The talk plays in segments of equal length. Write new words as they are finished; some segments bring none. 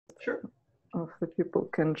Sure. If the people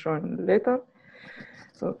can join later.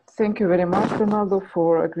 So thank you very much, Bernardo,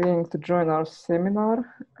 for agreeing to join our seminar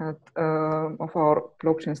of our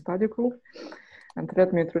blockchain study group. And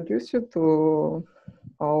let me introduce you to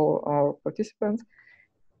all our participants.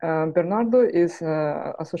 Bernardo is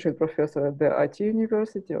associate professor at the IT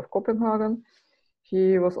University of Copenhagen.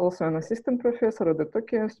 He was also an assistant professor at the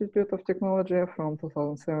Tokyo Institute of Technology from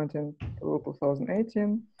 2017 to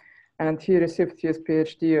 2018. And he received his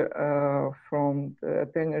PhD from the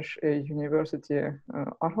Danish University,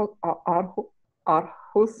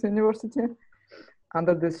 Aarhus University,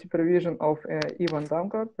 under the supervision of Ivan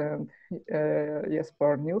Damgaard and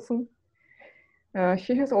Jesper Nielsen.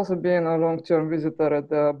 He has also been a long-term visitor at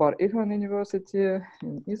the Bar Ilan University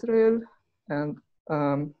in Israel, and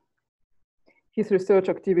his research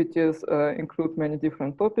activities include many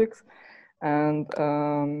different topics, and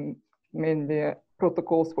mainly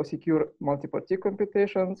protocols for secure multi-party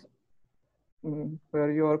computations,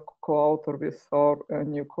 where you are co-author with our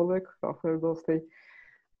new colleague, Rafael Dostey.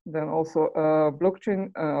 Then also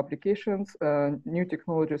blockchain applications, new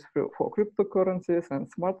technologies for cryptocurrencies and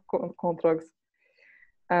smart contracts.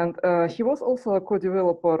 And he was also a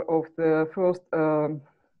co-developer of the first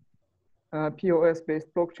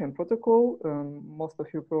POS-based blockchain protocol. Most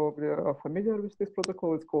of you probably are familiar with this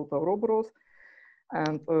protocol. It's called Albatross.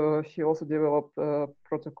 And he also developed a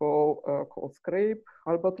protocol called Scrape,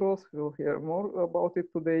 Albatross. We'll hear more about it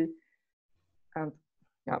today. And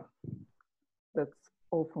yeah, that's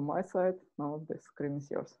all from my side. Now the screen is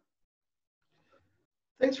yours.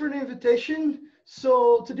 Thanks for the invitation.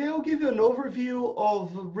 So today I'll give you an overview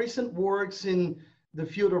of recent works in the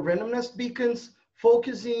field of randomness beacons,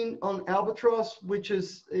 focusing on Albatross, which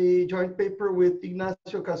is a joint paper with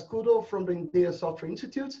Ignacio Cascudo from the Idea Software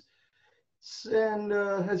Institute. And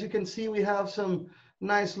as you can see, we have some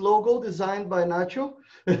nice logo designed by Nacho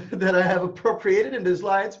that I have appropriated in the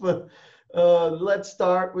slides, but let's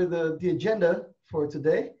start with the agenda for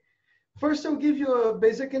today. First, I'll give you a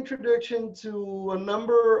basic introduction to a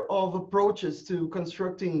number of approaches to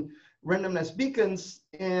constructing randomness beacons,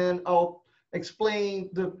 and I'll explain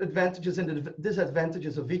the advantages and the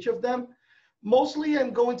disadvantages of each of them. Mostly,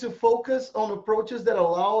 I'm going to focus on approaches that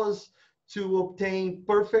allow us to obtain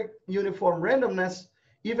perfect uniform randomness,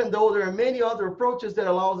 even though there are many other approaches that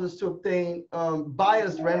allows us to obtain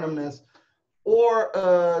biased randomness, or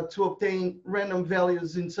to obtain random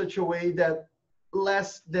values in such a way that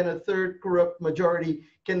less than a third corrupt majority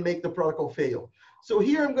can make the protocol fail. So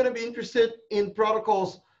here I'm going to be interested in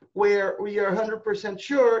protocols where we are 100%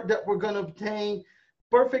 sure that we're going to obtain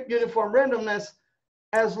perfect uniform randomness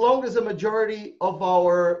as long as a majority of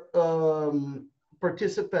our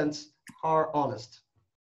participants are honest.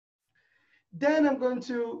 Then I'm going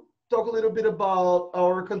to talk a little bit about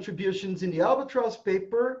our contributions in the Albatross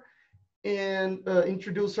paper and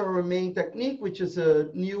introduce our main technique, which is a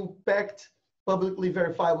new packed publicly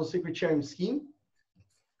verifiable secret sharing scheme,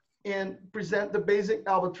 and present the basic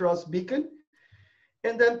Albatross beacon,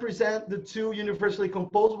 and then present the two universally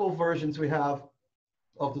composable versions we have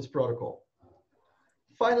of this protocol.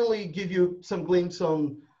 Finally, give you some glimpse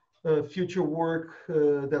on future work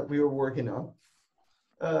that we are working on.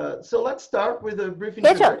 So let's start with a brief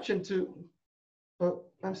introduction to,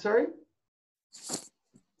 I'm sorry?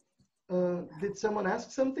 Did someone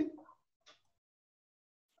ask something?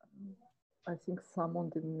 I think someone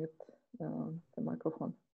didn't mute the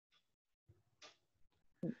microphone.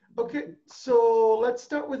 Okay, so let's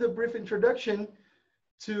start with a brief introduction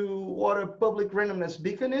to what a public randomness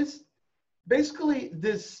beacon is. Basically,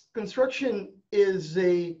 this construction is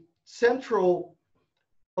a central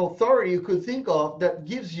authority you could think of that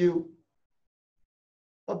gives you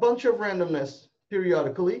a bunch of randomness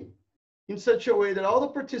periodically in such a way that all the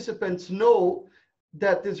participants know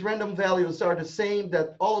that these random values are the same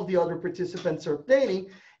that all of the other participants are obtaining,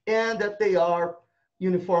 and that they are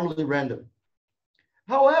uniformly random.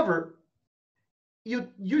 However, you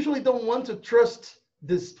usually don't want to trust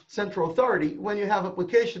this central authority when you have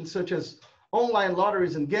applications such as online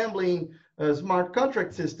lotteries and gambling, smart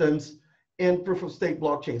contract systems, and proof-of-stake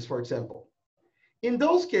blockchains, for example. In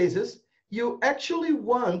those cases, you actually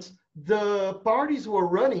want the parties who are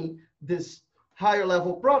running this higher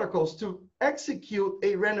level protocols to execute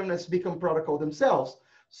a randomness beacon protocol themselves,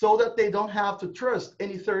 so that they don't have to trust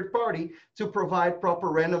any third party to provide proper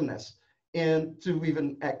randomness and to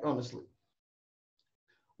even act honestly.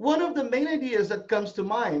 One of the main ideas that comes to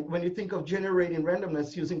mind when you think of generating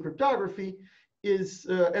randomness using cryptography is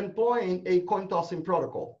employing a coin tossing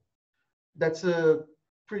protocol. That's a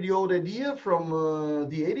pretty old idea from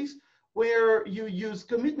the 80s, where you use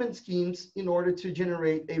commitment schemes in order to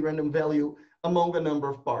generate a random value among a number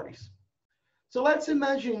of parties. So let's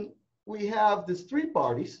imagine we have these three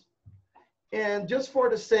parties, and just for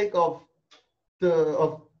the sake of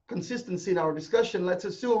consistency in our discussion, let's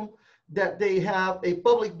assume that they have a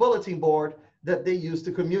public bulletin board that they use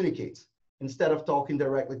to communicate instead of talking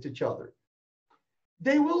directly to each other.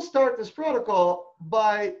 They will start this protocol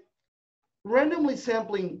by randomly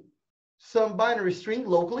sampling some binary string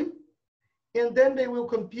locally, and then they will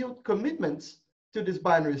compute commitments to these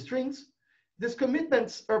binary strings. These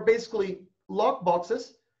commitments are basically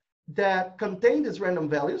lockboxes that contain these random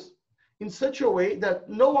values in such a way that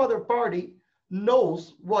no other party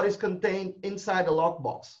knows what is contained inside the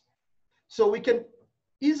lockbox. So we can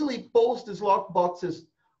easily post these lockboxes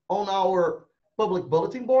on our public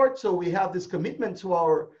bulletin board. So we have this commitment to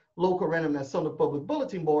our local randomness on the public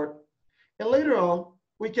bulletin board. And later on,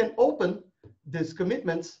 we can open these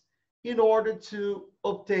commitments in order to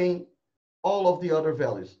obtain all of the other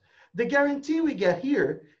values. The guarantee we get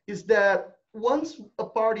here is that once a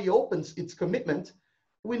party opens its commitment,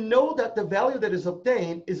 we know that the value that is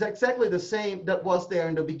obtained is exactly the same that was there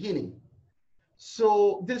in the beginning.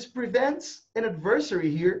 So this prevents an adversary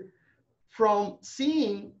here from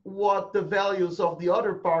seeing what the values of the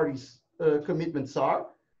other parties' commitments are.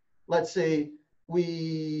 Let's say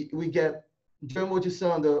we get John,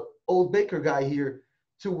 the old baker guy here,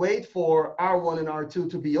 to wait for R1 and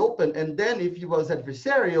R2 to be open. And then if he was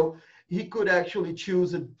adversarial, he could actually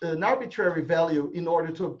choose an arbitrary value in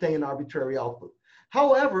order to obtain an arbitrary output.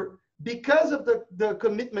 However, because of the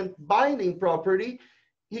commitment binding property,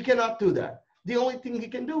 he cannot do that. The only thing he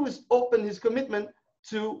can do is open his commitment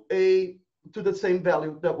to the same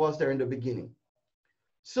value that was there in the beginning.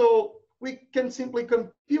 So we can simply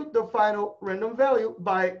compute the final random value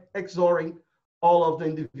by XORing all of the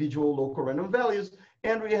individual local random values.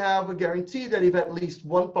 And we have a guarantee that if at least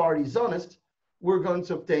one party is honest, we're going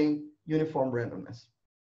to obtain uniform randomness.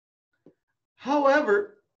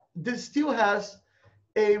 However, this still has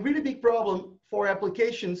a really big problem for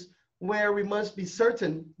applications where we must be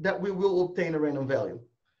certain that we will obtain a random value.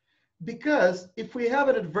 Because if we have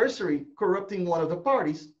an adversary corrupting one of the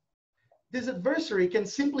parties, this adversary can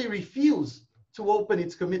simply refuse to open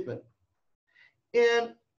its commitment.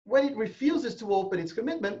 And when it refuses to open its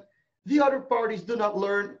commitment, the other parties do not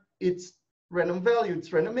learn its random value,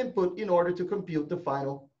 its random input, in order to compute the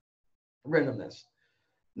final randomness.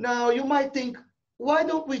 Now, you might think, why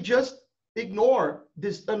don't we just ignore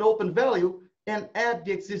this unopened value and add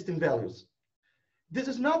the existing values? This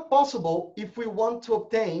is not possible if we want to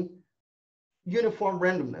obtain uniform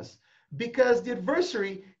randomness, because the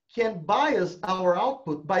adversary can bias our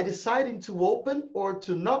output by deciding to open or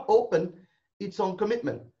to not open its own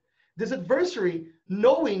commitment. This adversary,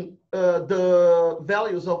 knowing the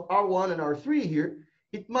values of R1 and R3 here,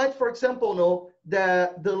 it might, for example, know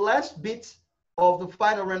that the last bit of the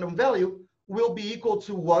final random value will be equal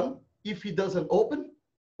to 1 if he doesn't open,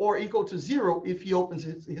 or equal to 0 if he opens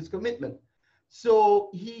his commitment. So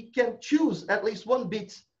he can choose at least one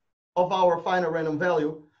bit of our final random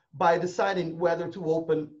value by deciding whether to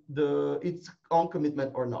open its own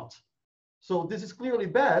commitment or not. So this is clearly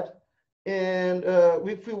bad. And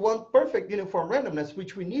if we want perfect uniform randomness,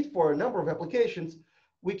 which we need for a number of applications,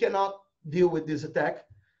 we cannot deal with this attack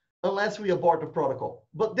unless we abort the protocol.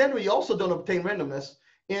 But then we also don't obtain randomness.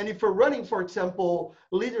 And if we're running, for example,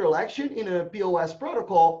 literal action in a POS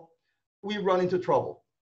protocol, we run into trouble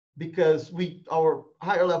because our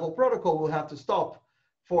higher level protocol will have to stop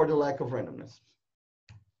for the lack of randomness.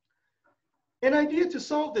 An idea to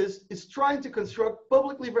solve this is trying to construct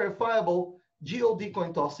publicly verifiable GOD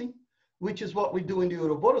coin tossing, which is what we do in the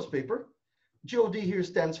Ouroboros paper. GOD here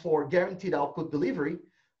stands for guaranteed output delivery,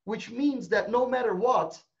 which means that no matter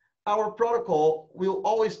what, our protocol will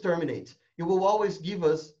always terminate. It will always give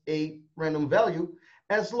us a random value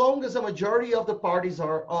as long as a majority of the parties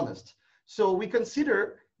are honest. So we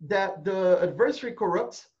consider that the adversary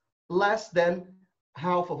corrupts less than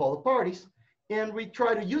half of all the parties, and we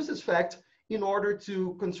try to use this fact in order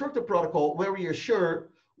to construct a protocol where we are sure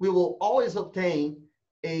we will always obtain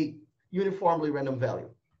a uniformly random value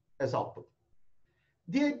as output.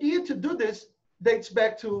 The idea to do this dates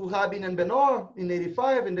back to Rabin and Bernardo in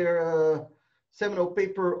 '85 in their seminal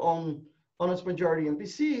paper on honest majority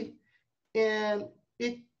MPC, and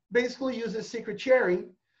it basically uses secret sharing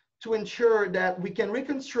to ensure that we can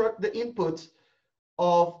reconstruct the inputs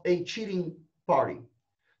of a cheating party.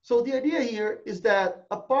 So the idea here is that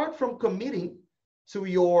apart from committing to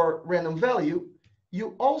your random value,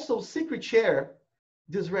 you also secret share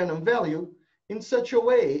this random value in such a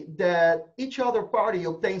way that each other party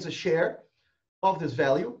obtains a share of this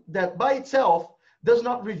value that by itself does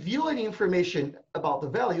not reveal any information about the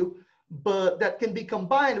value, but that can be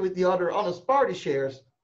combined with the other honest party shares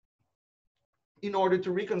in order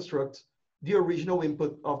to reconstruct the original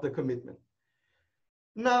input of the commitment.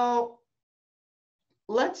 Now,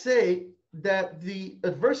 let's say that the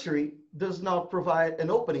adversary does not provide an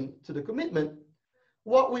opening to the commitment.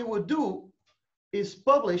 What we would do is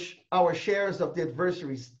publish our shares of the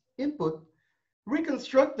adversary's input,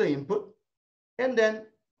 reconstruct the input, and then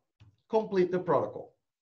complete the protocol.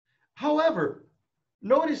 However,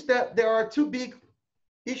 notice that there are two big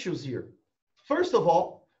issues here. First of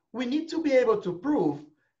all, we need to be able to prove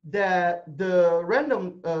that the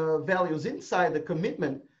random values inside the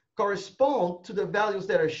commitment correspond to the values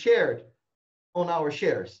that are shared on our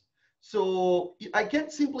shares. So I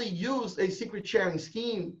can't simply use a secret sharing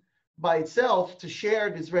scheme by itself to share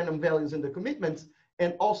these random values in the commitments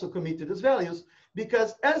and also commit to those values,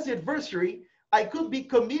 because as the adversary, I could be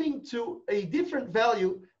committing to a different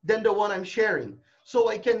value than the one I'm sharing. So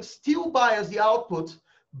I can still bias the output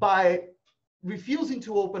by refusing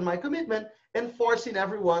to open my commitment and forcing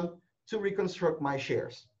everyone to reconstruct my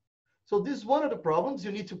shares. So this is one of the problems.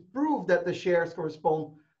 You need to prove that the shares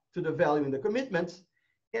correspond to the value in the commitments.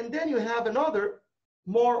 And then you have another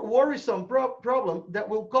more worrisome problem that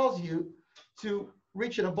will cause you to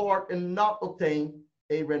reach an abort and not obtain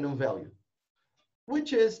a random value,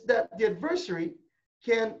 which is that the adversary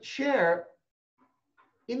can share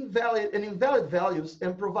invalid values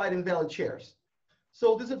and provide invalid shares.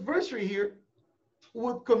 So this adversary here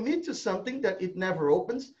would commit to something that it never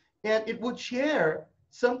opens, and it would share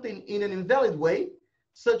something in an invalid way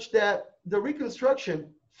such that the reconstruction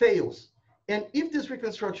fails. And if this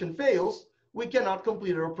reconstruction fails, we cannot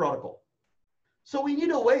complete our protocol. So we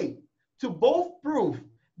need a way to both prove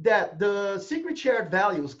that the secret shared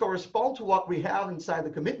values correspond to what we have inside the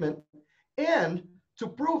commitment, and to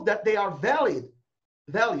prove that they are valid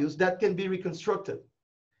values that can be reconstructed.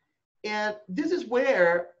 And this is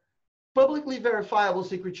where publicly verifiable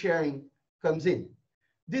secret sharing comes in.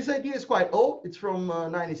 This idea is quite old. It's from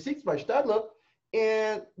 96 by Stadler.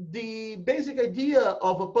 And the basic idea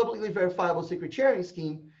of a publicly verifiable secret sharing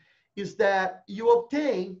scheme is that you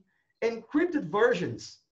obtain encrypted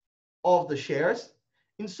versions of the shares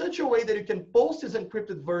in such a way that you can post these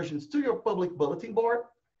encrypted versions to your public bulletin board,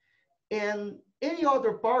 and any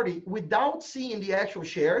other party, without seeing the actual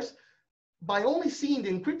shares, by only seeing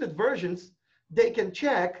the encrypted versions, they can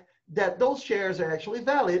check that those shares are actually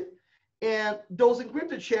valid, and those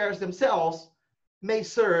encrypted shares themselves may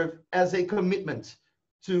serve as a commitment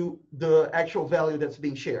to the actual value that's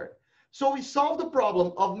being shared. So we solve the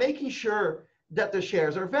problem of making sure that the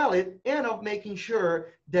shares are valid and of making sure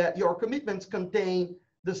that your commitments contain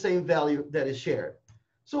the same value that is shared.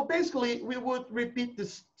 So basically, we would repeat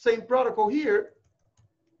this same protocol here,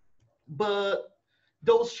 but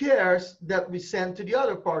those shares that we send to the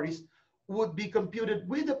other parties would be computed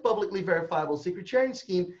with a publicly verifiable secret sharing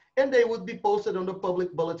scheme, and they would be posted on the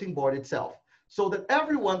public bulletin board itself, so that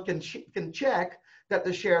everyone can check that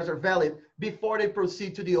the shares are valid before they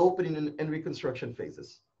proceed to the opening and reconstruction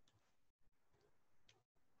phases.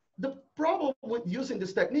 The problem with using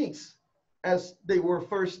these techniques, as they were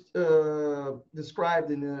first described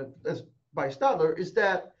by Stadler, is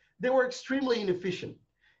that they were extremely inefficient.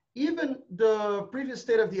 Even the previous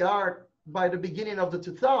state of the art by the beginning of the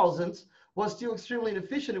 2000s was still extremely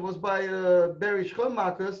inefficient. It was by Barry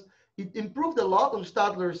Schoenmakers. It improved a lot on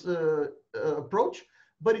Stadler's approach,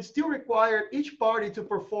 but it still required each party to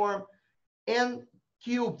perform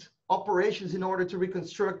n-cubed operations in order to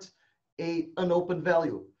reconstruct an open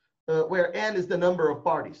value, where n is the number of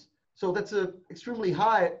parties. So that's an extremely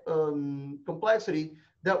high complexity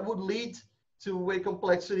that would lead to a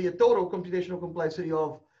total computational complexity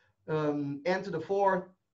of n to the 4th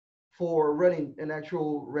for running an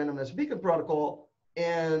actual randomness beacon protocol,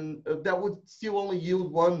 and that would still only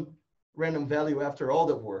yield one random value after all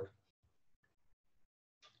that work.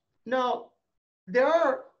 Now, there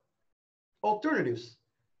are alternatives,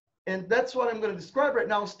 and that's what I'm going to describe right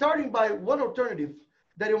now, starting by one alternative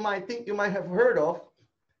that you might have heard of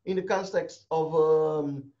in the context of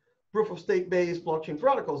proof of stake-based blockchain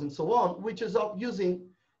protocols and so on, which is of using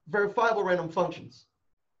verifiable random functions,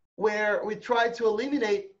 where we try to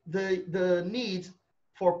eliminate the need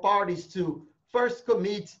for parties to first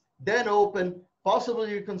commit, then open,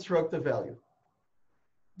 possibly reconstruct the value.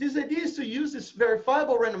 This idea is to use this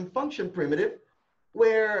verifiable random function primitive,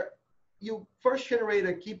 where you first generate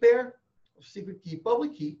a key pair of secret key,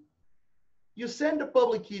 public key. You send the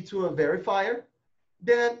public key to a verifier.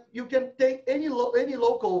 Then you can take any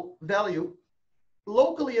local value,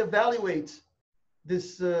 locally evaluate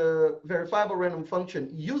this verifiable random function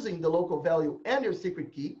using the local value and your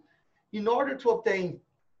secret key in order to obtain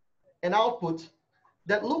an output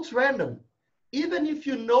that looks random. Even if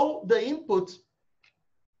you know the input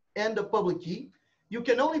and the public key, you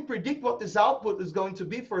can only predict what this output is going to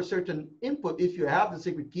be for a certain input if you have the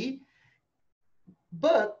secret key.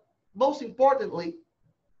 But most importantly,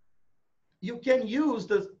 you can use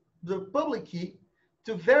the public key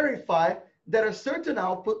to verify that a certain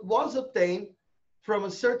output was obtained from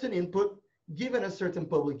a certain input given a certain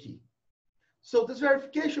public key. So this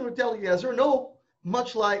verification will tell you yes or no,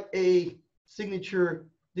 much like a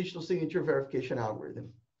digital signature verification algorithm.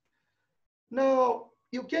 Now,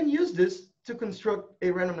 you can use this to construct a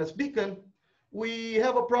randomness beacon. We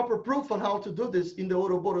have a proper proof on how to do this in the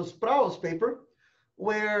Ouroboros paper,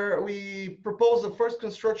 where we propose the first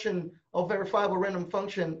construction of verifiable random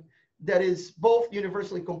function that is both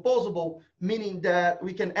universally composable, meaning that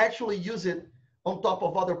we can actually use it on top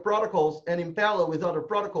of other protocols and in parallel with other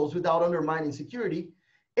protocols without undermining security.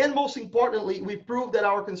 And most importantly, we prove that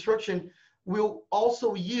our construction will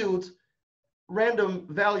also yield random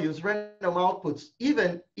values, random outputs,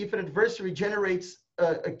 even if an adversary generates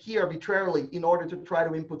a key arbitrarily in order to try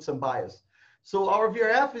to input some bias. So our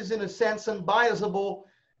VRF is in a sense unbiasable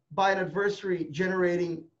by an adversary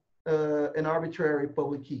generating an arbitrary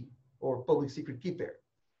public key or public secret key pair,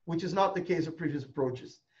 which is not the case of previous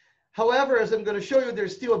approaches. However, as I'm going to show you,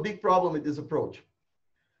 there's still a big problem with this approach.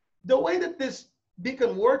 The way that this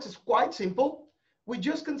beacon works is quite simple. We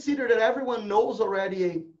just consider that everyone knows already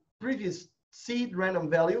a previous seed random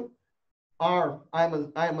value, R I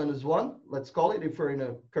minus 1, let's call it if we're in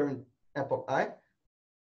a current epoch I.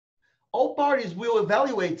 All parties will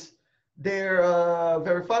evaluate their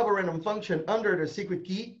verifiable random function under their secret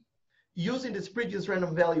key using this previous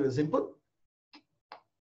random value as input.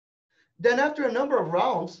 Then after a number of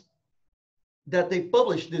rounds that they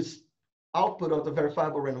publish this output of the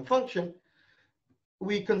verifiable random function,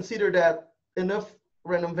 we consider that enough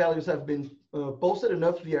random values have been posted,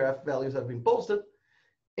 enough VRF values have been posted,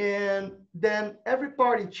 and then every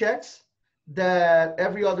party checks that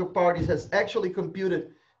every other party has actually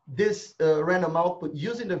computed this random output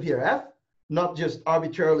using the VRF, not just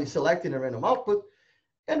arbitrarily selecting a random output,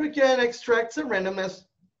 and we can extract some randomness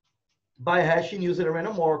by hashing using a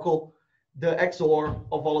random oracle the XOR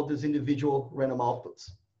of all of these individual random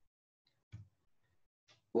outputs.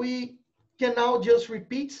 We can now just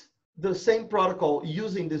repeat the same protocol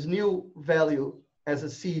using this new value as a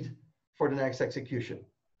seed for the next execution.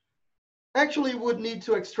 Actually, we would need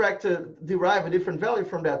to derive a different value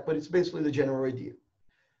from that, but it's basically the general idea.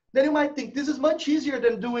 Then you might think this is much easier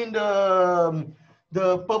than doing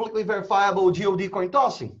the publicly verifiable GOD coin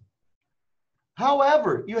tossing.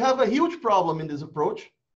 However, you have a huge problem in this approach,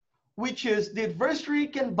 which is the adversary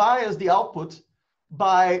can bias the output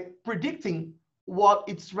by predicting what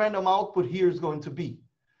its random output here is going to be.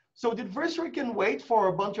 So the adversary can wait for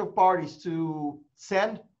a bunch of parties to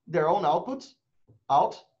send their own outputs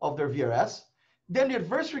out of their VRS. Then the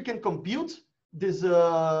adversary can compute this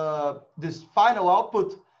final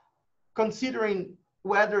output, considering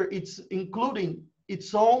whether it's including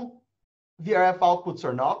its own VRF outputs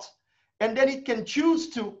or not. And then it can choose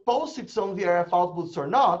to post its own VRF outputs or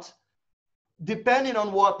not, depending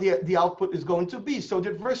on what the output is going to be. So the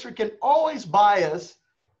adversary can always bias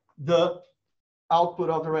the output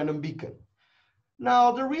of the random beacon.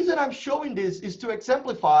 Now, the reason I'm showing this is to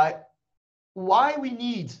exemplify why we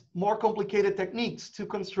need more complicated techniques to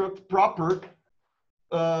construct proper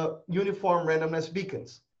uniform randomness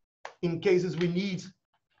beacons in cases we need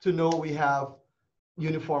to know we have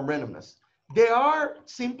uniform randomness. There are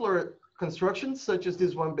simpler constructions, such as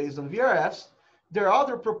this one based on VRFs. There are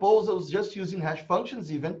other proposals just using hash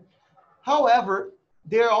functions even. However,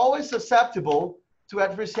 they're always susceptible to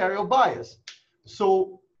adversarial bias.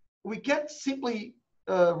 So we can't simply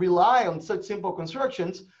rely on such simple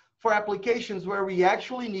constructions for applications where we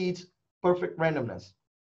actually need perfect randomness.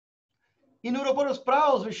 In Ouroboros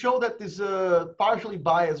Praos, we show that this partially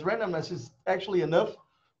biased randomness is actually enough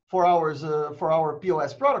for our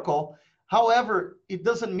POS protocol. However, it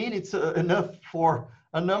doesn't mean it's enough for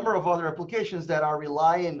a number of other applications that are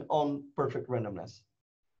relying on perfect randomness.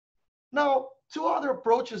 Now, two other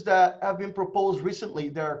approaches that have been proposed recently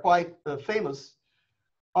that are quite famous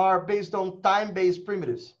are based on time-based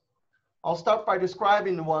primitives. I'll start by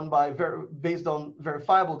describing one based on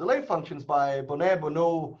verifiable delay functions by Bonnet,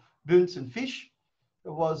 Bonneau, Bunz, and Fish. It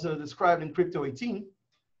was described in Crypto 18.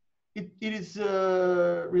 It is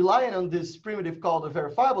relying on this primitive called a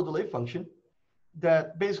verifiable delay function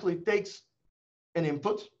that basically takes an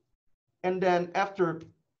input, and then after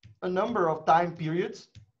a number of time periods,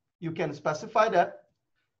 you can specify that,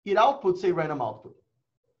 it outputs a random output.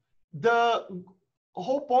 The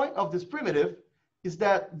whole point of this primitive is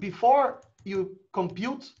that before you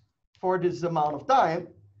compute for this amount of time,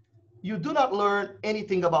 you do not learn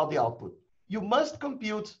anything about the output. You must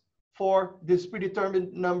compute for this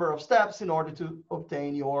predetermined number of steps in order to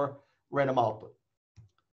obtain your random output.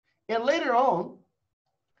 And later on,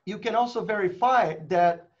 you can also verify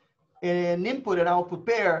that an input and output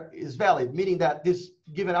pair is valid, meaning that this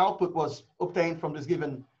given output was obtained from this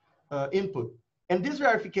given input. And this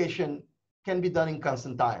verification can be done in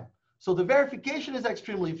constant time. So the verification is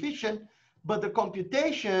extremely efficient, but the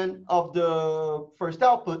computation of the first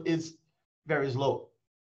output is very slow.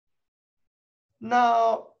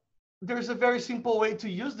 Now, there's a very simple way to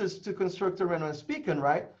use this to construct a randomness beacon,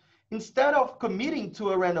 right? Instead of committing to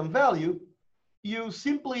a random value, you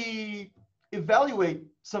simply evaluate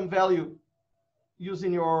some value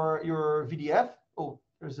using your VDF. Oh,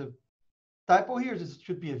 there's a typo here. This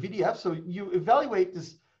should be a VDF. So you evaluate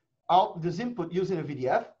this input using a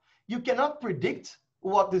VDF. You cannot predict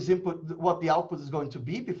what the output is going to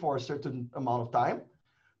be before a certain amount of time.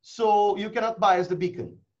 So you cannot bias the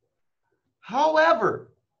beacon.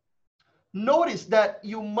 However, notice that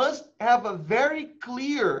you must have a very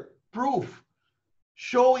clear proof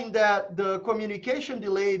showing that the communication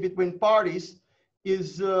delay between parties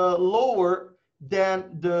is lower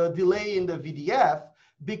than the delay in the VDF,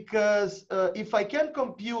 because if I can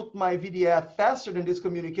compute my VDF faster than this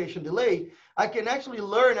communication delay, I can actually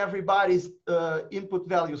learn everybody's input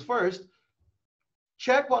values first,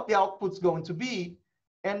 check what the output's going to be,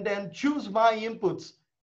 and then choose my inputs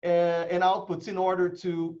and outputs in order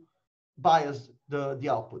to bias the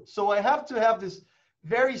output. So I have to have this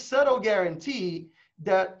very subtle guarantee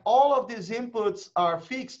that all of these inputs are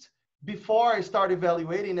fixed before I start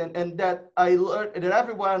evaluating, and that that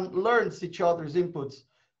everyone learns each other's inputs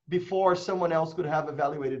before someone else could have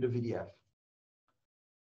evaluated the VDF.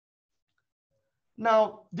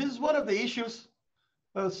 Now, this is one of the issues.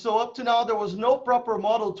 So up to now, there was no proper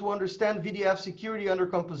model to understand VDF security under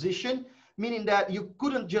composition, meaning that you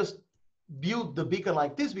couldn't just build the beacon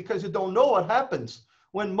like this because you don't know what happens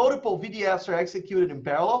when multiple VDFs are executed in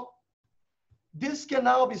parallel. This can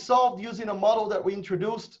now be solved using a model that we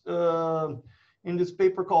introduced in this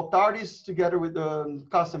paper called TARDIS, together with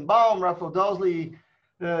Kastenbaum, Raphael Dowsley,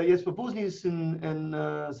 Jesper Busnis,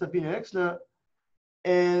 and Sabine Exner.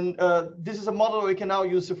 And this is a model that we can now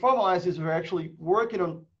use to formalize this. We're actually working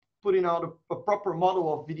on putting out a proper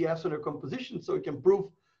model of VDFs under composition so we can prove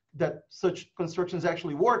that such constructions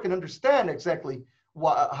actually work and understand exactly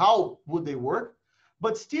how would they work.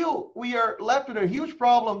 But still, we are left with a huge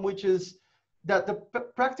problem, which is that the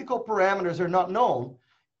practical parameters are not known.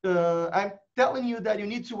 I'm telling you that you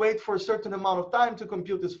need to wait for a certain amount of time to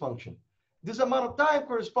compute this function. This amount of time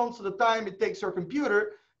corresponds to the time it takes your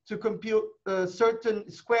computer to compute a certain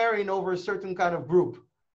squaring over a certain kind of group.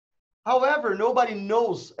 However, nobody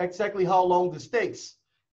knows exactly how long this takes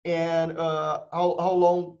and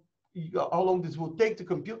how long this will take to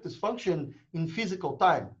compute this function in physical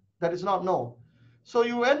time. That is not known. So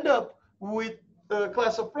you end up with a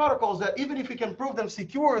class of protocols that, even if you can prove them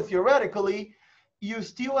secure theoretically, you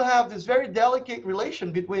still have this very delicate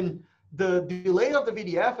relation between the delay of the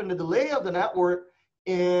VDF and the delay of the network,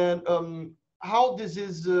 and how this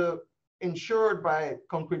is ensured by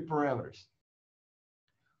concrete parameters.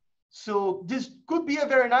 So this could be a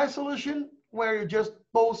very nice solution where you just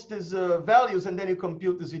post these values and then you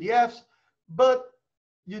compute these VDFs, but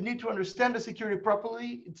you need to understand the security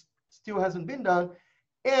properly. It still hasn't been done,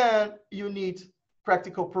 and you need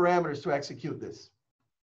practical parameters to execute this.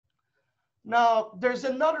 Now, there's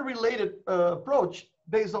another related approach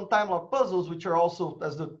based on time lock puzzles, which are also,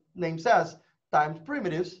 as the name says, timed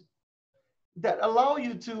primitives, that allow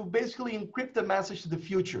you to basically encrypt a message to the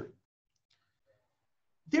future.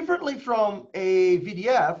 Differently from a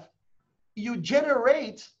VDF, you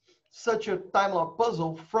generate such a time lock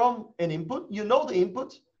puzzle from an input. You know the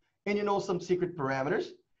input, and you know some secret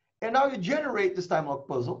parameters. And now you generate this time lock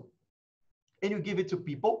puzzle, and you give it to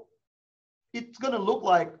people. It's going to look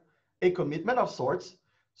like a commitment of sorts.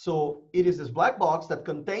 So it is this black box that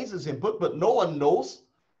contains this input, but no one knows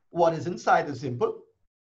what is inside this input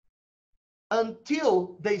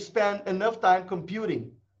until they spend enough time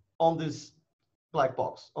computing on this black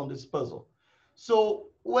box, on this puzzle. So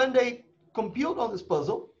when they compute on this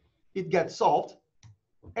puzzle, it gets solved.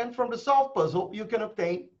 And from the solved puzzle, you can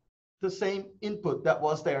obtain the same input that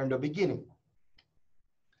was there in the beginning.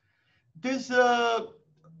 This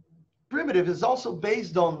primitive is also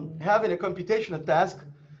based on having a computational task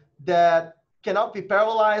that cannot be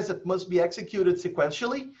parallelized, that must be executed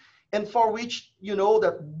sequentially, and for which you know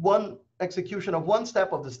that one execution of one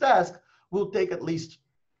step of this task will take at least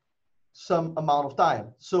some amount of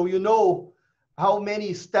time. So you know how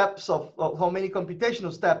many steps of how many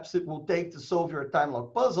computational steps it will take to solve your time lock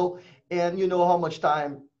puzzle, and you know how much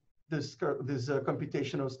time this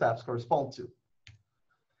computational steps correspond to.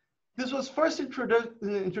 This was first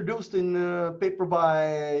introduced in a paper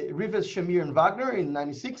by Rivas, Shamir, and Wagner in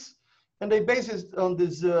 '96, and they base it on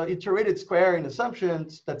this iterated squaring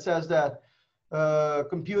assumptions that says that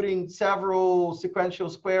computing several sequential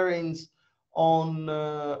squarings on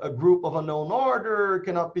a group of unknown order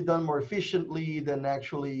cannot be done more efficiently than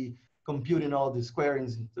actually computing all these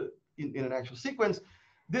squarings in an actual sequence.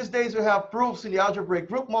 These days we have proofs in the algebraic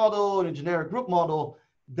group model and a generic group model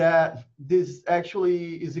that this actually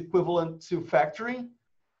is equivalent to factoring.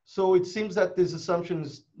 So it seems that this assumption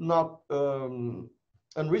is not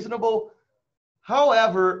unreasonable.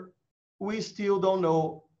 However, we still don't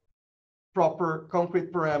know proper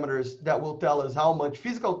concrete parameters that will tell us how much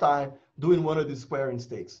physical time doing one of these squarings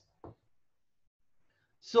takes.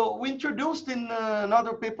 So we introduced in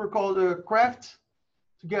another paper called Craft,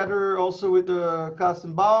 together also with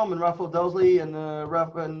Kastenbaum and Raphael Dowsley and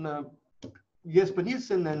Jesper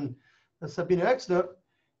Nielsen and Sabine Exner,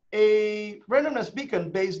 a randomness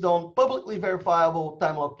beacon based on publicly verifiable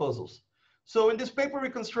time lock puzzles. So in this paper, we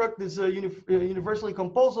construct these universally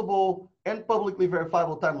composable and publicly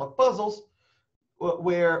verifiable time lock puzzles,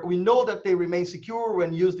 where we know that they remain secure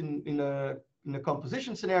when used in a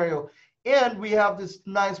composition scenario. And we have this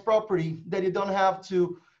nice property that you don't have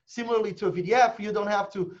to, similarly to a VDF, you don't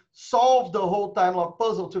have to solve the whole time lock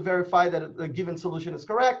puzzle to verify that a given solution is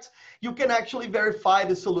correct. You can actually verify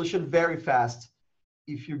the solution very fast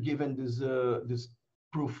if you're given this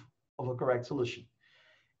proof of a correct solution.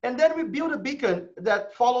 And then we build a beacon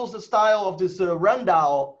that follows the style of this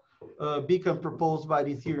Randall beacon proposed by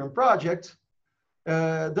the Ethereum project.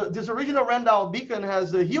 This original Randall beacon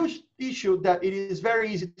has a huge issue that it is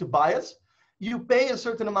very easy to bias. You pay a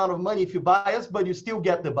certain amount of money if you bias, but you still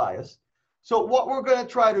get the bias. So what we're going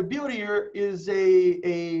to try to build here is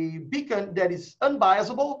a beacon that is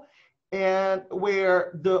unbiasable, and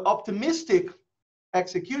where the optimistic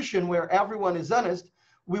execution, where everyone is honest,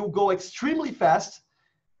 will go extremely fast.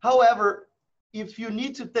 However, if you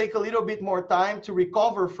need to take a little bit more time to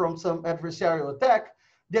recover from some adversarial attack,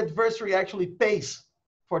 the adversary actually pays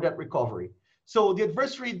for that recovery. So the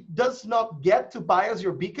adversary does not get to bias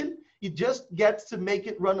your beacon. It just gets to make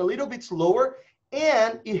it run a little bit slower,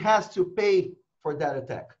 and it has to pay for that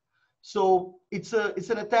attack. So it's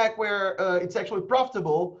an attack where it's actually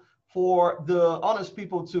profitable for the honest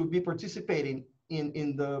people to be participating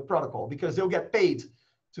in the protocol, because they'll get paid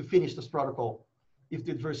to finish this protocol if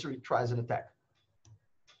the adversary tries an attack.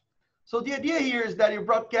 So the idea here is that you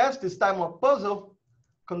broadcast this time lock puzzle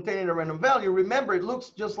containing a random value. Remember, it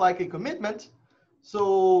looks just like a commitment,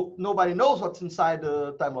 so nobody knows what's inside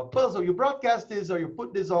the time lock puzzle. You broadcast this, or you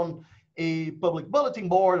put this on a public bulletin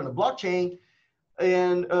board on a blockchain,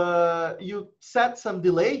 and you set some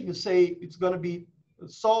delay. You say it's going to be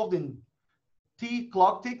solved in T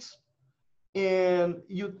clock ticks, and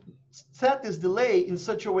you set this delay in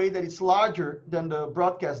such a way that it's larger than the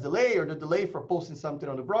broadcast delay or the delay for posting something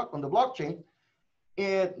on the blockchain.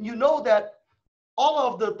 And you know that all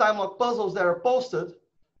of the time lock puzzles that are posted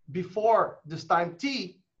before this time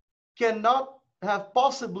T cannot have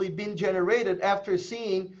possibly been generated after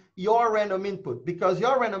seeing your random input, because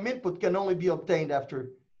your random input can only be obtained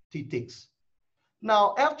after T ticks.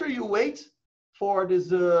 Now, after you wait for this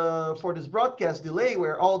broadcast delay,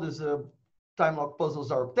 where all these time lock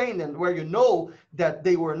puzzles are obtained, and where you know that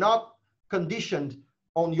they were not conditioned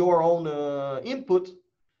on your own input,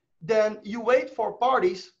 then you wait for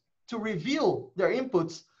parties to reveal their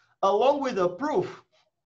inputs along with a proof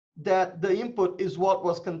that the input is what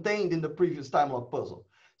was contained in the previous time lock puzzle.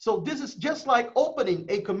 So this is just like opening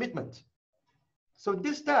a commitment. So in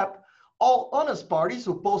this step, all honest parties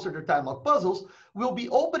who posted their time lock puzzles will be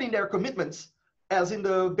opening their commitments, as in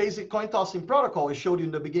the basic coin tossing protocol I showed you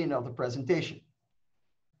in the beginning of the presentation.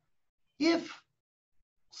 If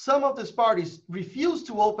some of these parties refuse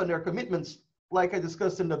to open their commitments, like I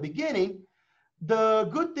discussed in the beginning, the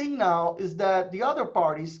good thing now is that the other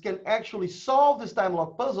parties can actually solve this time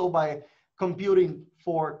lock puzzle by computing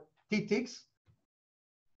for T ticks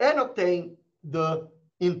and obtain the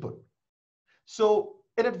input. So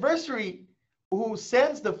an adversary who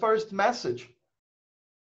sends the first message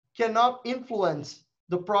cannot influence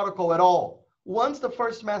the protocol at all. Once the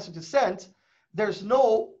first message is sent, there's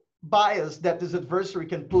no bias that this adversary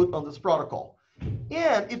can put on this protocol.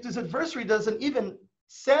 And if this adversary doesn't even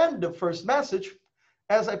send the first message,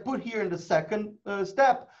 as I put here in the second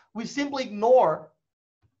step, we simply ignore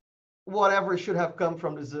whatever should have come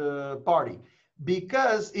from this party,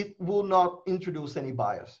 because it will not introduce any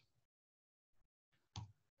bias.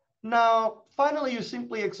 Now, finally, you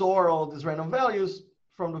simply XOR all these random values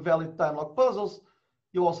from the valid time lock puzzles.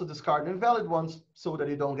 You also discard the invalid ones so that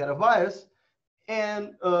you don't get a bias,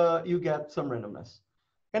 and you get some randomness.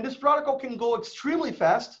 And this protocol can go extremely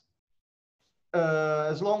fast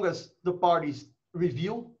as long as the parties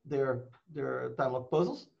reveal their time lock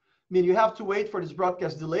puzzles. I mean, you have to wait for this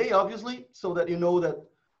broadcast delay, obviously, so that you know that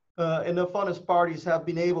enough honest parties have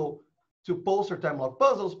been able to post their time lock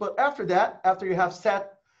puzzles. But after that, after you have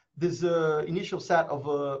set this initial set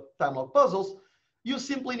of time lock puzzles, you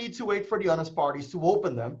simply need to wait for the honest parties to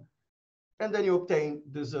open them. And then you obtain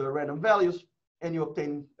these random values, and you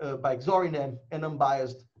obtain, by XORing them, an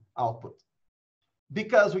unbiased output.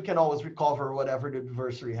 Because we can always recover whatever the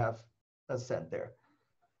adversary has sent there.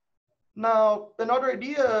 Now, another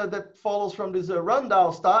idea that follows from this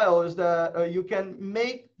rundown style is that you can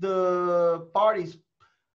make the parties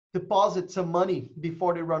deposit some money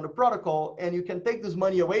before they run the protocol, and you can take this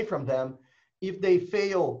money away from them if they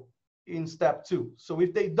fail in step 2. So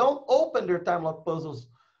if they don't open their time lock puzzles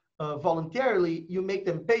voluntarily, you make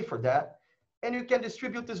them pay for that, and you can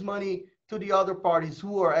distribute this money to the other parties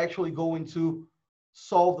who are actually going to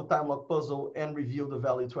solve the time lock puzzle and reveal the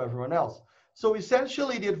value to everyone else. So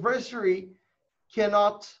essentially, the adversary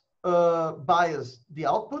cannot bias the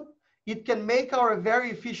output. It can make our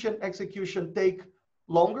very efficient execution take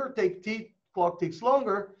longer, clock ticks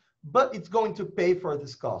longer, but it's going to pay for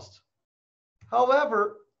this cost.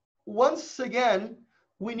 However, once again,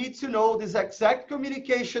 we need to know this exact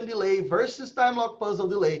communication delay versus time lock puzzle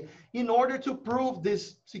delay in order to prove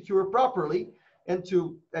this secure properly and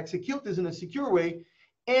to execute this in a secure way.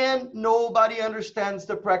 And nobody understands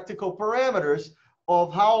the practical parameters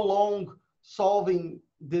of how long solving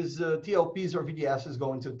these TLPs or VDS is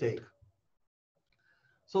going to take.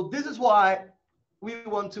 So this is why we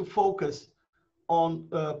want to focus on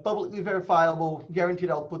publicly verifiable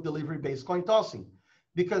guaranteed output delivery based coin tossing,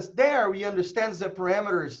 because there we understand the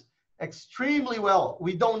parameters extremely well.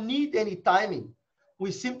 We don't need any timing.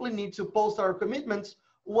 We simply need to post our commitments.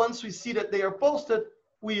 Once we see that they are posted,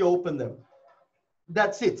 we open them.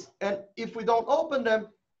 That's it. And if we don't open them,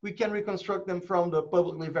 we can reconstruct them from the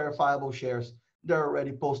publicly verifiable shares that are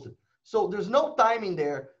already posted. So there's no timing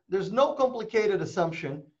there. There's no complicated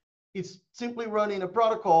assumption. It's simply running a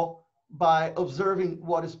protocol by observing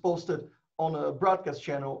what is posted on a broadcast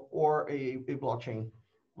channel or a blockchain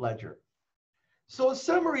ledger. So a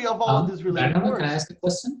summary of all of this related Bernardo, works. can I ask a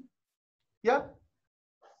question? Yeah.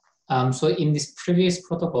 So in this previous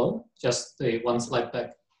protocol, just one slide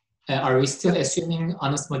back, are we still assuming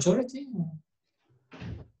honest majority?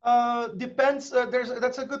 Depends.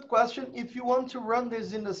 That's a good question. If you want to run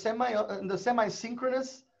this in the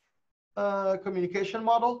semi-synchronous communication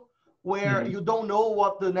model, where you don't know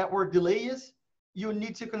what the network delay is, you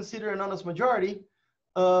need to consider an honest majority.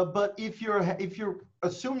 But if you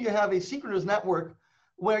assume you have a synchronous network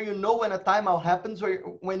where you know when a timeout happens, or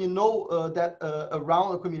when you know that a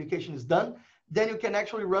round of communication is done, then you can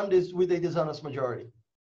actually run this with a dishonest majority.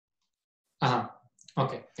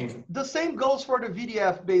 Okay, thank you. The same goes for the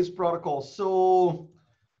VDF-based protocol. So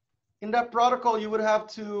in that protocol, you would have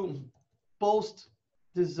to post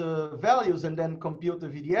these values and then compute the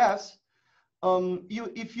VDS.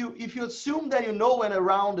 If you assume that you know when a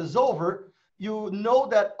round is over, you know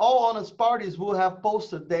that all honest parties will have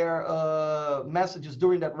posted their messages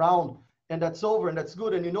during that round, and that's over, and that's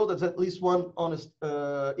good, and you know there's at least one honest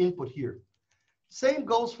input here. Same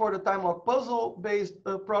goes for the time lock puzzle-based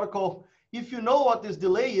protocol. If you know what this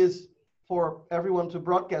delay is for everyone to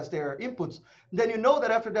broadcast their inputs, then you know that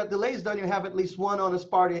after that delay is done, you have at least one honest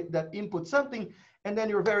party that inputs something, and then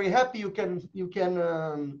you're very happy. You can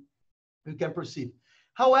proceed.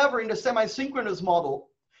 However, in the semi-synchronous model,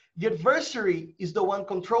 the adversary is the one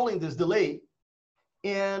controlling this delay,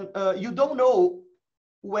 and you don't know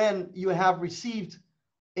when you have received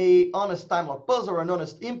a honest time lock puzzle or an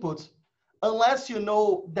honest input, unless you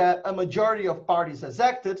know that a majority of parties has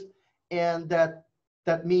acted, and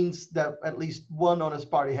that means that at least one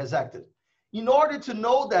honest party has acted. In order to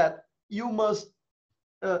know that, you must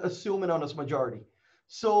assume an honest majority.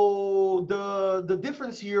 So the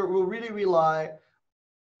difference here will really rely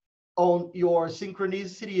on your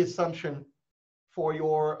synchronicity assumption for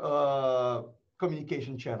your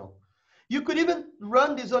communication channel. You could even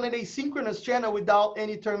run this on an asynchronous channel without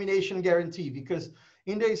any termination guarantee, because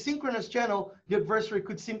in the asynchronous channel, the adversary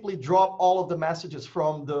could simply drop all of the messages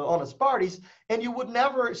from the honest parties, and you would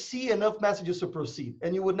never see enough messages to proceed,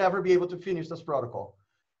 and you would never be able to finish this protocol.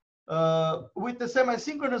 With the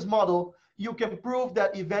semi-synchronous model, you can prove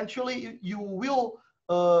that eventually you will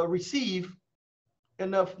receive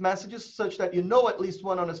enough messages such that you know at least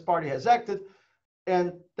one honest party has acted,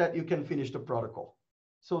 and that you can finish the protocol.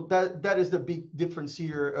 So that is the big difference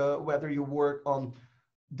here, whether you work on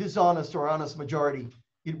dishonest or honest majority.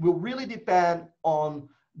 It will really depend on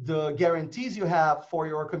the guarantees you have for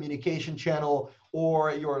your communication channel or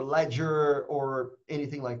your ledger or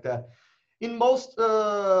anything like that. In most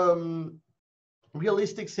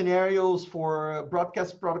realistic scenarios for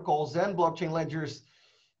broadcast protocols and blockchain ledgers,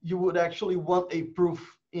 you would actually want a proof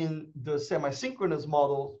in the semi-synchronous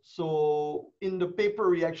model. So in the paper,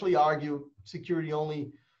 we actually argue security only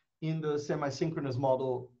in the semi-synchronous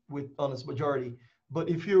model with honest majority. But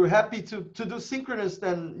if you're happy to do synchronous,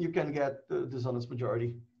 then you can get the dishonest majority.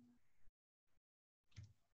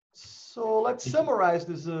 So let's summarize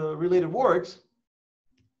these related works.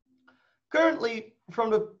 Currently, from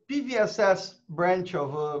the PVSS branch of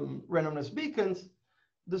randomness beacons,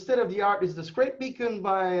 the state of the art is the scrape beacon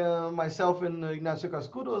by myself and Ignacio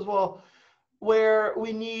Cascudo as well, where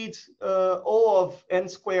we need O of n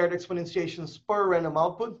squared exponentiations per random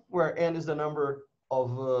output, where n is the number of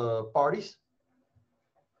parties.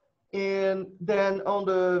 And then on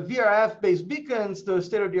the VRF-based beacons, the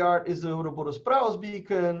state-of-the-art is the Ouroboros-Praos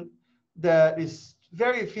beacon that is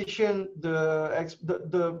very efficient.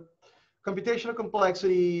 The computational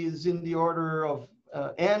complexity is in the order of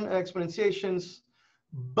n exponentiations,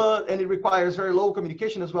 and it requires very low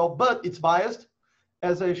communication as well, but it's biased.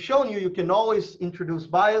 As I've shown you, you can always introduce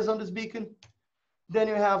bias on this beacon. Then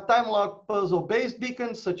you have time-locked puzzle-based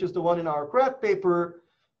beacons, such as the one in our craft paper,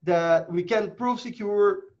 that we can prove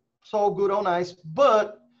secure. It's all good, all nice,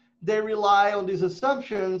 but they rely on these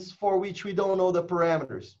assumptions for which we don't know the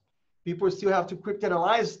parameters. People still have to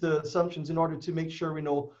cryptanalyze the assumptions in order to make sure we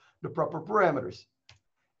know the proper parameters.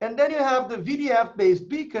 And then you have the VDF-based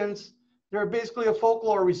beacons. They're basically a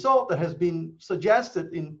folklore result that has been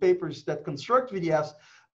suggested in papers that construct VDFs,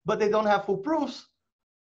 but they don't have full proofs.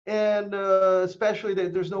 And especially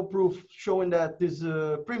that there's no proof showing that these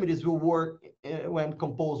primitives will work when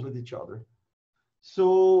composed with each other.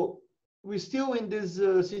 So we're still in this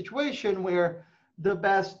situation where the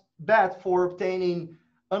best bet for obtaining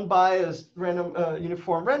unbiased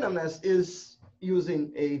uniform randomness is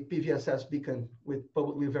using a PVSS beacon with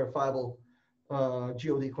publicly verifiable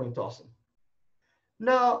GOD coin tossing.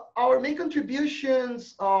 Now, our main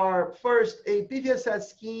contributions are first a PVSS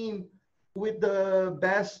scheme with the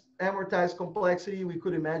best amortized complexity we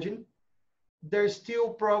could imagine. There's still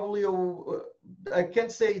probably I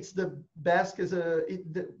can't say it's the best because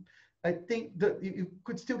I think that you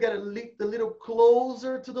could still get a little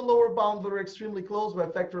closer to the lower bound, but we're extremely close by a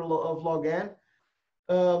factor of log n.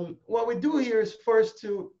 What we do here is first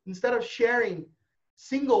instead of sharing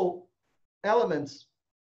single elements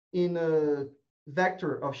in a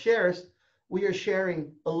vector of shares, we are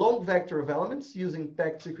sharing a long vector of elements using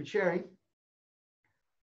packed secret sharing.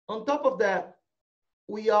 On top of that,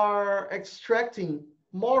 we are extracting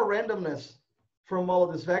more randomness from all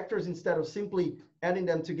of these vectors. Instead of simply adding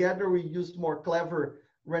them together, we used more clever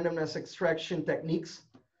randomness extraction techniques.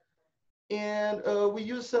 And we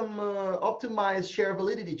use some optimized share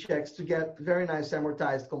validity checks to get very nice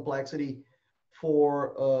amortized complexity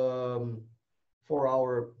for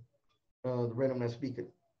our randomness beacon.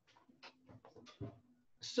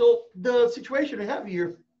 So the situation we have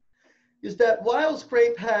here is that while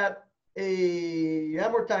Scrape had a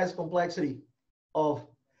amortized complexity of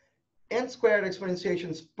n squared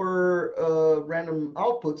exponentiations per random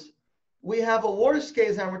outputs, we have a worst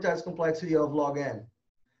case amortized complexity of log n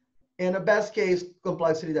and a best case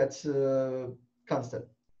complexity that's constant.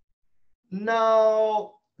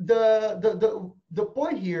 Now, the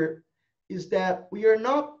point here is that we are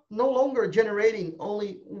no longer generating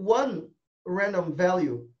only one random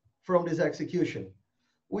value from this execution.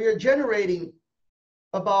 We are generating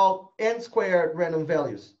about n squared random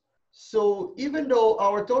values. So even though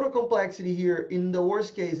our total complexity here in the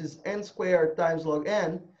worst case is n squared times log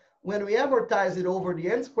n, when we amortize it over the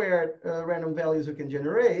n squared random values we can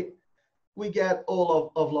generate, we get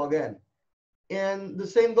all of log n. And the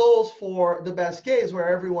same goes for the best case where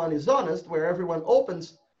everyone is honest, where everyone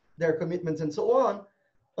opens their commitments and so on.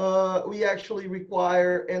 We actually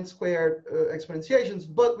require n squared exponentiations,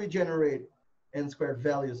 but we generate n squared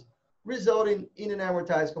values, resulting in an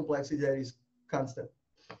amortized complexity that is constant.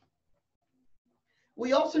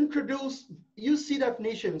 We also introduce UC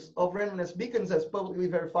definitions of randomness beacons as publicly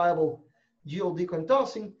verifiable GOD coin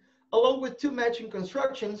tossing, along with two matching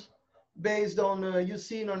constructions based on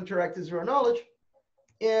UC non-interactive zero knowledge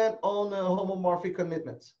and on homomorphic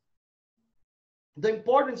commitments. The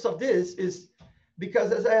importance of this is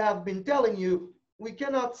because, as I have been telling you, we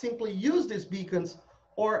cannot simply use these beacons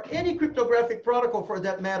or any cryptographic protocol for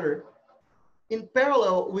that matter in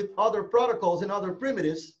parallel with other protocols and other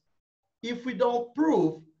primitives if we don't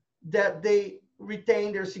prove that they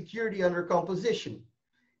retain their security under composition.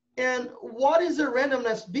 And what is a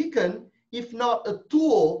randomness beacon if not a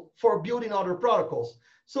tool for building other protocols?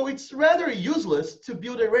 So it's rather useless to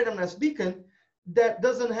build a randomness beacon that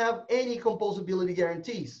doesn't have any composability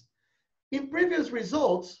guarantees. In previous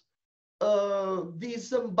results,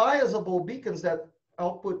 these unbiasable beacons that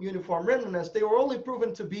output uniform randomness, they were only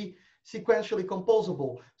proven to be sequentially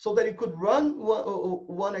composable, so that it could run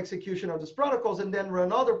one execution of these protocols and then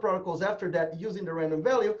run other protocols after that using the random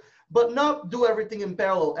value, but not do everything in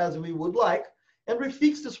parallel as we would like. And we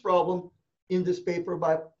fixed this problem in this paper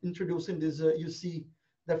by introducing these UC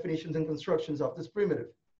definitions and constructions of this primitive.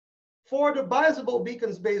 For the biasable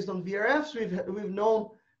beacons based on VRFs, we've known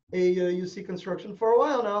a UC construction for a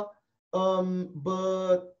while now,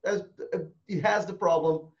 but it has the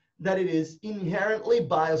problem that it is inherently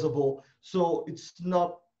biasable, so it's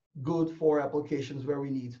not good for applications where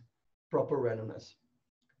we need proper randomness.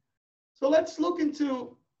 So let's look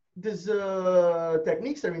into these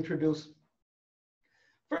techniques that we introduced.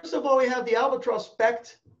 First of all, we have the Albatross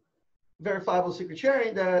packed verifiable secret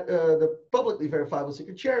sharing, that the publicly verifiable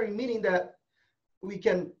secret sharing, meaning that we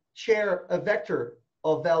can share a vector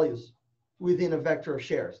of values within a vector of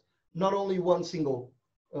shares, not only one single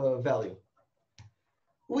value.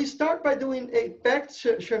 We start by doing a packed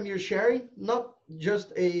Shamir sharing, not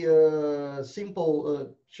just a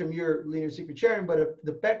simple Shamir linear secret sharing, but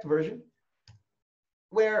the packed version,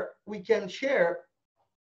 where we can share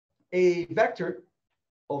a vector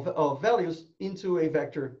of values into a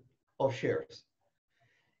vector of shares.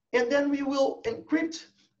 And then we will encrypt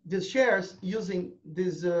these shares using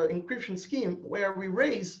this encryption scheme where we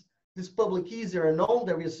raise these public keys that are known,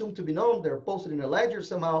 that we assume to be known, they're posted in a ledger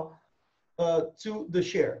somehow, to the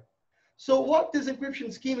share. So what this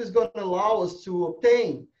encryption scheme is going to allow us to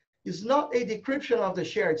obtain is not a decryption of the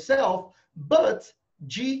share itself, but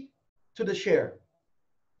G to the share.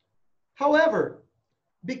 However,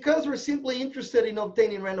 because we're simply interested in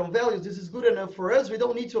obtaining random values, this is good enough for us. We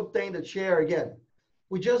don't need to obtain the share again.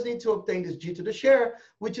 We just need to obtain this G to the share,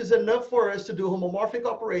 which is enough for us to do homomorphic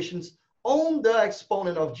operations on the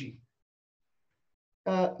exponent of G.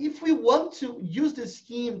 If we want to use this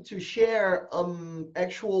scheme to share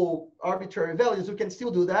actual arbitrary values, we can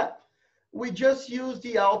still do that. We just use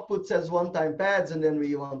the outputs as one-time pads, and then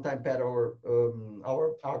we one-time pad our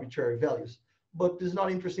arbitrary values. But this is not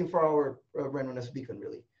interesting for our randomness beacon,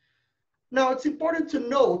 really. Now, it's important to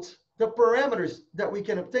note the parameters that we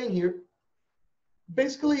can obtain here.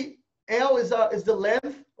 Basically, L is the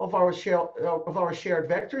length of our shared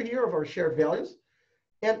vector here, of our shared values.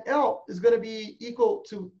 And L is going to be equal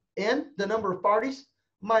to N, the number of parties,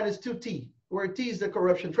 minus 2T, where T is the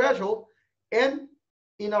corruption threshold, and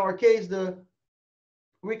in our case, the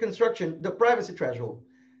reconstruction, the privacy threshold.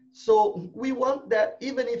 So we want that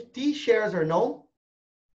even if T shares are known,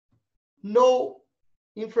 no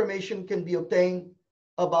information can be obtained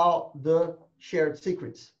about the shared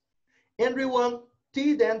secrets. And we want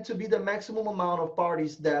T then to be the maximum amount of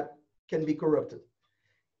parties that can be corrupted.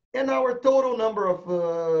 And our total number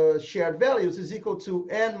of shared values is equal to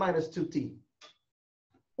N minus 2T.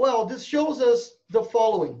 Well, this shows us the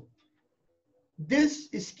following. This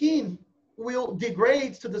scheme will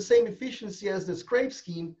degrade to the same efficiency as the scrape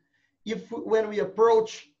scheme when we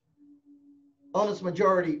approach honest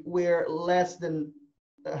majority where less than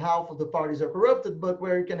half of the parties are corrupted, but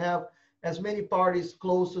where you can have as many parties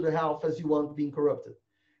close to the half as you want being corrupted.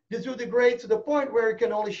 This will degrade to the point where you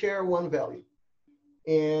can only share one value.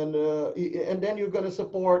 And then you're going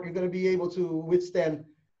to be able to withstand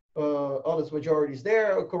honest majorities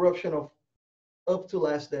there, a corruption of up to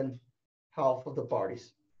less than half of the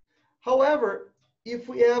parties. However, if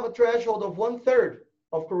we have a threshold of 1/3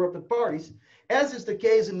 of corrupted parties, as is the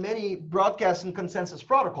case in many broadcast and consensus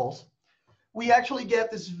protocols, we actually get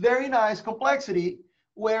this very nice complexity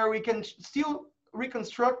where we can still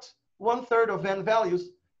reconstruct 1/3 of N values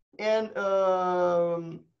and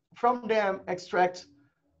from them extract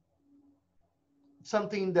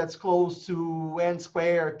something that's close to N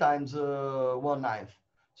squared times 1/9.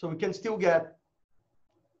 So we can still get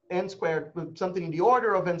N squared, something in the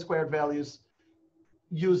order of N squared values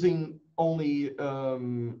using only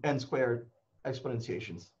N squared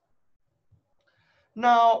exponentiations.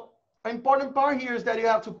 Now, an important part here is that you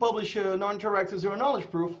have to publish a non-interactive zero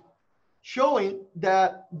knowledge proof showing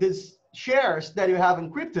that these shares that you have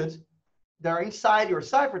encrypted that are inside your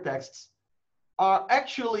ciphertexts are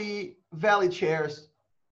actually valid shares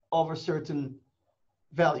of a certain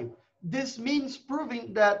value. This means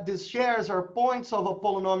proving that these shares are points of a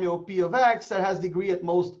polynomial P of X that has degree at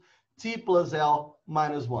most T plus L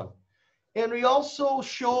minus 1. And we also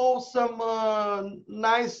show some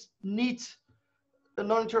nice, neat,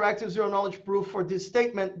 non-interactive zero-knowledge proof for this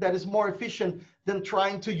statement that is more efficient than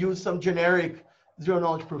trying to use some generic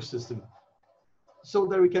zero-knowledge proof system, so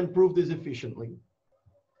that we can prove this efficiently.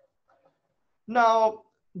 Now,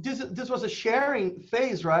 this was a sharing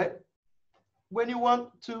phase, right? When you want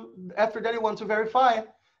to, after that you want to verify.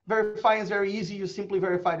 Verifying is very easy. You simply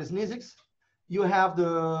verify this NISIX. You have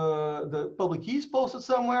the public keys posted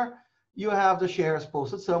somewhere. You have the shares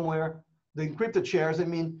posted somewhere, the encrypted shares. I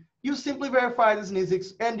mean, you simply verify this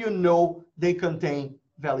NISIX and you know they contain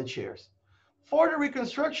valid shares. For the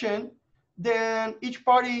reconstruction, then each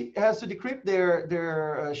party has to decrypt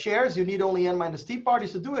their shares. You need only n-t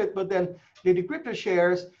parties to do it, but then they decrypt the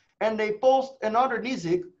shares and they post another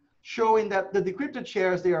NISIX showing that the decrypted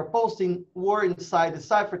shares they are posting were inside the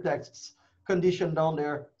ciphertexts conditioned on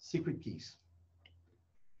their secret keys.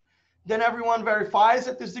 Then everyone verifies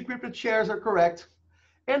that these decrypted shares are correct,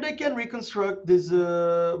 and they can reconstruct these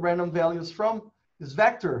random values from this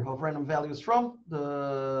vector of random values from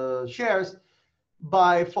the shares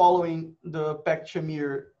by following the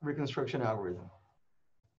Peck-Shamir reconstruction algorithm.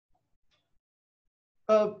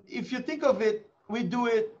 If you think of it, we do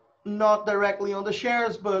it not directly on the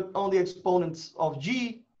shares, but on the exponents of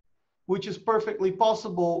G, which is perfectly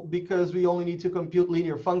possible because we only need to compute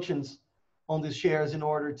linear functions on these shares in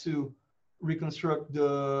order to reconstruct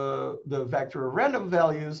the vector of random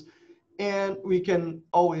values. And we can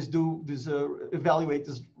always do this, evaluate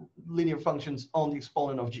these linear functions on the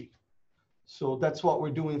exponent of G. So that's what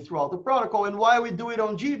we're doing throughout the protocol. And why we do it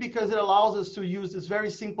on G? Because it allows us to use this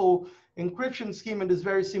very simple encryption scheme and this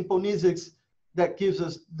very simple NISIX that gives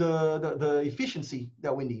us the efficiency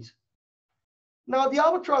that we need. Now, the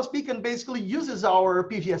Albatross beacon basically uses our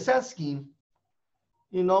PVSS scheme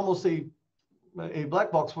in almost a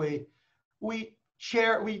black box way.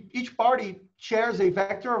 Each party shares a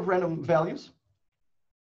vector of random values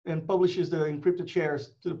and publishes the encrypted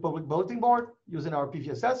shares to the public bulletin board using our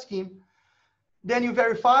PVSS scheme. Then you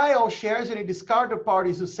verify all shares and you discard the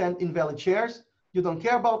parties who sent invalid shares. You don't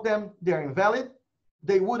care about them, they're invalid.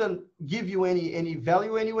 They wouldn't give you any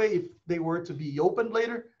value anyway if they were to be opened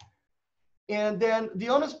later. And then the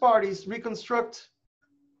honest parties reconstruct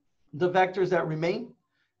the vectors that remain.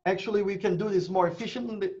 Actually, we can do this more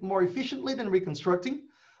efficiently than reconstructing.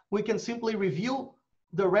 We can simply review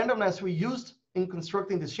the randomness we used in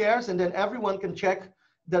constructing the shares, and then everyone can check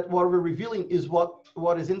that what we're revealing is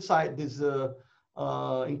what is inside these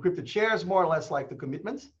encrypted shares, more or less like the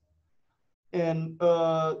commitments. And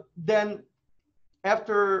then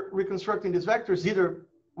after reconstructing these vectors, either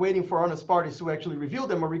waiting for honest parties to actually reveal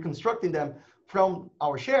them or reconstructing them from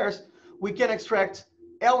our shares, we can extract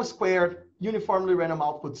L-squared uniformly random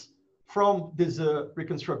outputs from these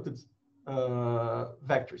reconstructed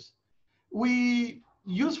vectors. We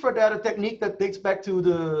use for that a technique that dates back to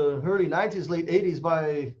the early 90s, late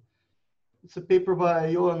 80s it's a paper by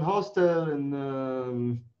Johan Hostel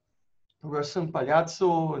and Ruslan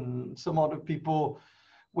Pagliazzo and some other people,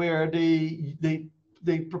 where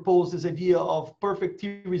they propose this idea of perfect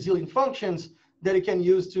T-resilient functions that it can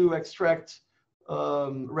use to extract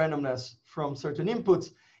randomness from certain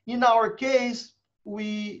inputs. In our case,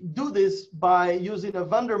 we do this by using a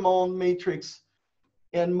van der Waals matrix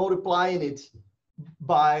and multiplying it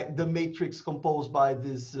by the matrix composed by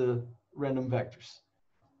these random vectors.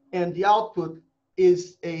 And the output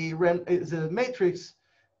is a matrix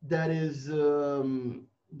that is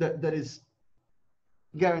that is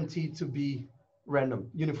guaranteed to be random,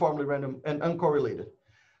 uniformly random, and uncorrelated.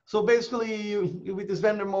 So basically, with this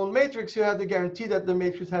van der Waals matrix, you have the guarantee that the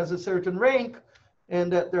matrix has a certain rank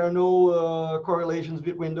and that there are no correlations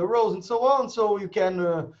between the rows and so on. So you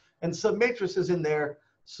can, and some matrices in there,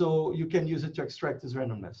 so you can use it to extract this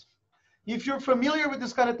randomness. If you're familiar with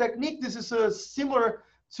this kind of technique, this is similar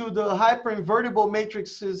to the hyperinvertible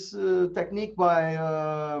matrices technique by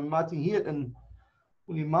Martin Hirt and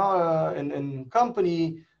Ulimara and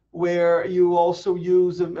company, where you also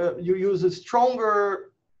use a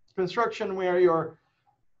stronger construction where your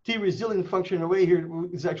T-resilient function away here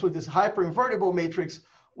is actually this hyperinvertible matrix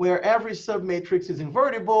where every submatrix is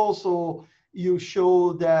invertible. So you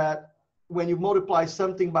show that when you multiply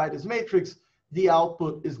something by this matrix, the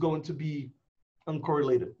output is going to be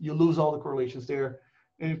uncorrelated. You lose all the correlations there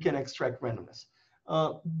and you can extract randomness.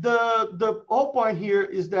 The whole point here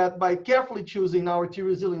is that by carefully choosing our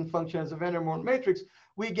T-resilient function as a van der Waals matrix,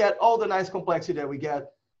 we get all the nice complexity that we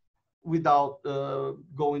get without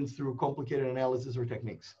going through complicated analysis or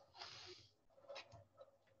techniques.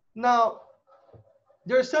 Now,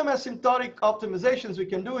 there are some asymptotic optimizations we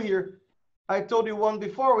can do here. I told you one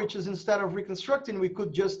before, which is instead of reconstructing, we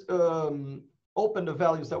could just open the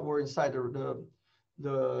values that were inside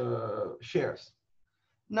the shares.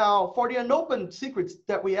 Now, for the unopened secrets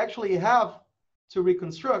that we actually have to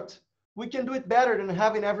reconstruct, we can do it better than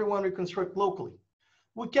having everyone reconstruct locally.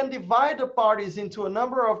 We can divide the parties into a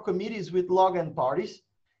number of committees with login parties,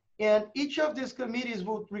 and each of these committees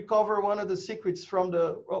will recover one of the secrets from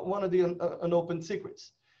one of the unopened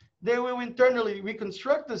secrets. They will internally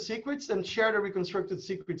reconstruct the secrets and share the reconstructed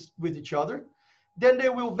secrets with each other. Then they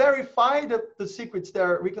will verify the secrets that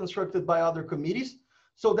are reconstructed by other committees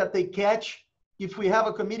so that they catch. If we have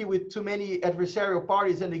a committee with too many adversarial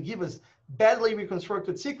parties and they give us badly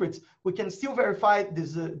reconstructed secrets, we can still verify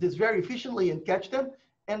this very efficiently and catch them.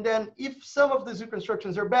 And then if some of these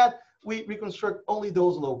reconstructions are bad, we reconstruct only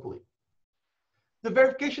those locally. The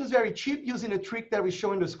verification is very cheap using a trick that we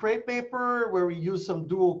show in the scrape paper, where we use some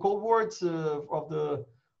dual code words of the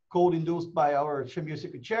code induced by our Shamir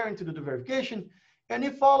secret sharing to do the verification. And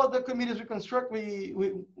if all of the committees reconstruct, we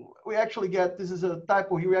actually get, this is a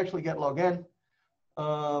typo here, we actually get log n.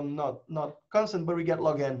 Not constant, but we get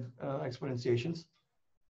log n exponentiations.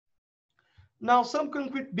 Now, some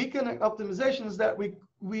concrete beacon optimizations that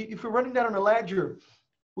if we're running that on a ledger,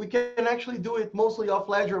 we can actually do it mostly off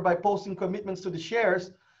ledger by posting commitments to the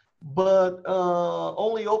shares, but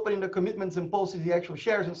only opening the commitments and posting the actual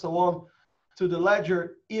shares and so on to the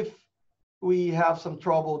ledger if we have some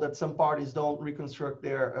trouble that some parties don't reconstruct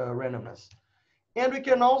their randomness. And we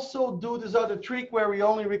can also do this other trick where we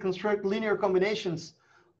only reconstruct linear combinations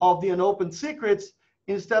of the unopened secrets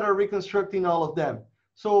instead of reconstructing all of them.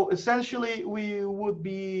 So essentially, we would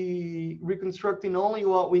be reconstructing only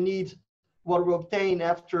what we need, what we obtain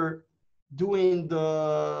after doing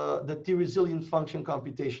the T-resilience function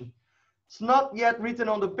computation. It's not yet written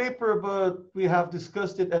on the paper, but we have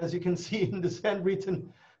discussed it, as you can see in this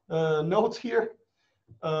handwritten notes here.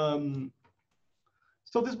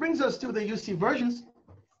 So this brings us to the UC versions.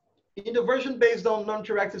 In the version based on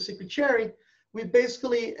non-interactive secret sharing, we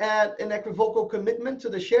basically add an equivocal commitment to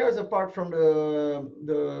the shares apart from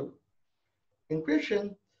the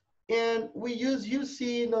encryption. And we use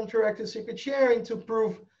UC non-interactive secret sharing to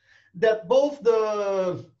prove that both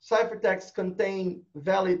the ciphertexts contain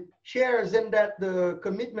valid shares and that the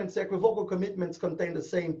commitments, equivocal commitments, contain the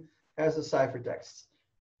same as the ciphertexts.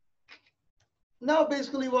 Now,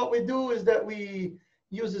 basically what we do is that we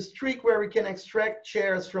use a trick where we can extract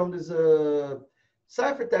shares from these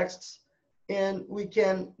ciphertexts, and we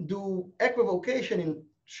can do equivocation in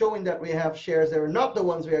showing that we have shares that are not the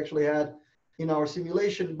ones we actually had in our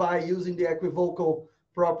simulation by using the equivocal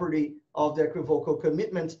property of the equivocal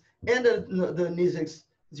commitments and the NISX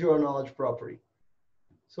zero knowledge property.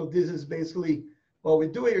 So this is basically what we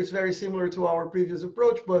do here. It's very similar to our previous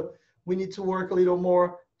approach, but we need to work a little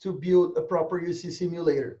more to build a proper UC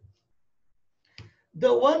simulator.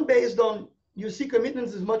 The one based on UC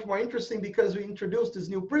commitments is much more interesting because we introduced this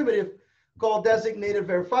new primitive called designated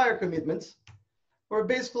verifier commitments, where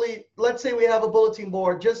basically, let's say we have a bulletin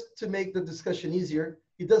board just to make the discussion easier.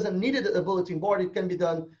 It doesn't need a bulletin board. It can be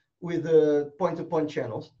done with point-to-point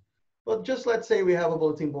channels. But just let's say we have a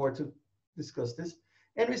bulletin board to discuss this.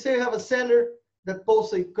 And we say we have a sender that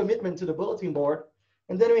posts a commitment to the bulletin board.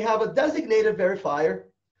 And then we have a designated verifier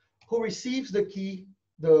who receives the key,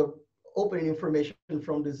 the opening information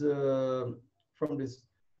from this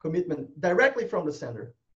commitment directly from the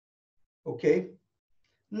sender. Okay.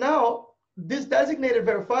 Now, this designated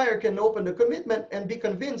verifier can open the commitment and be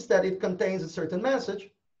convinced that it contains a certain message.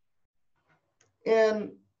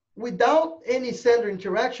 And without any sender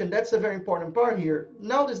interaction, that's a very important part here.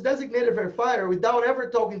 Now, this designated verifier, without ever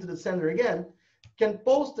talking to the sender again, can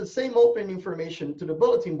post the same opening information to the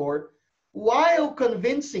bulletin board while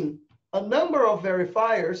convincing a number of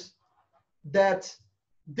verifiers that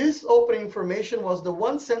this opening information was the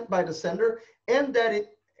one sent by the sender and that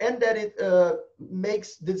it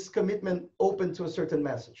makes this commitment open to a certain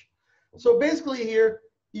message. So basically here,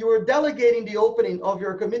 you are delegating the opening of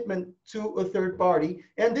your commitment to a third party,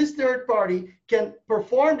 and this third party can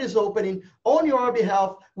perform this opening on your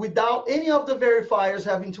behalf without any of the verifiers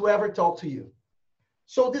having to ever talk to you.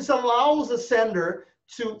 So this allows the sender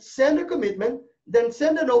to send a commitment, then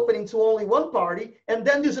send an opening to only one party, and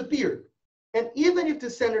then disappear. And even if the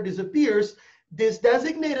sender disappears, this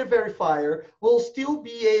designated verifier will still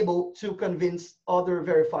be able to convince other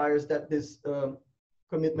verifiers that this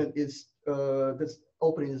commitment is, this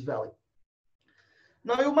opening is valid.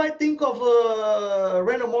 Now you might think of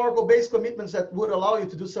random oracle-based commitments that would allow you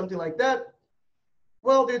to do something like that.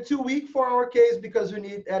 Well, they're too weak for our case because we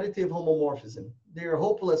need additive homomorphism. They're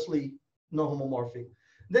hopelessly non-homomorphic.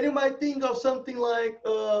 Then you might think of something like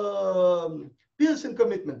Pearson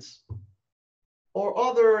commitments or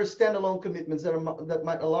other standalone commitments that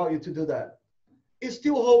might allow you to do that. It's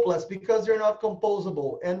still hopeless because they're not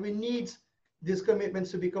composable, and we need these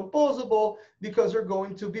commitments to be composable because we're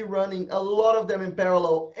going to be running a lot of them in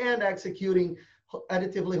parallel and executing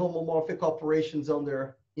additively homomorphic operations on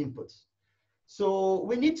their inputs. So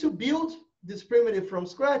we need to build this primitive from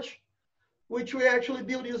scratch, which we actually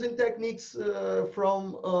build using techniques from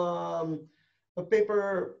a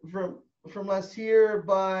paper from last year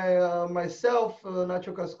by myself,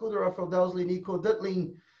 Nacho Cascudo, Rafael Dowsley, Nico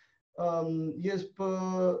Dutlin,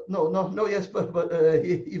 Jesper, no Jesper, but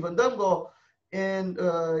Ivan Damgo, and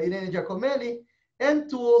Irene Giacomelli, and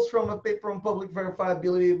tools from a paper on public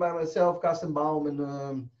verifiability by myself, Kastenbaum,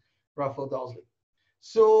 and Rafael Dowsley.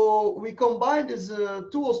 So we combine these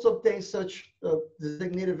tools to obtain such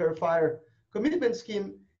designated verifier commitment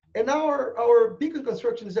scheme. And our beacon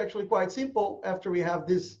construction is actually quite simple. After we have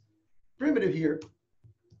this primitive here,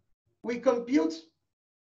 we compute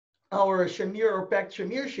our Shamir or packed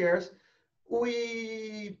Shamir shares.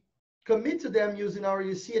 We commit to them using our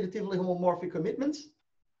UC additively homomorphic commitments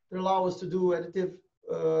that allow us to do additive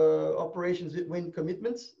operations between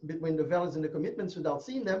commitments, between the values and the commitments without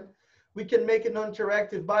seeing them. We can make it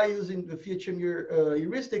non-interactive by using the Fiat Shamir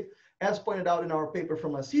heuristic, as pointed out in our paper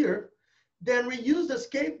from last year. Then we use the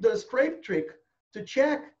scrape trick to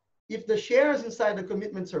check if the shares inside the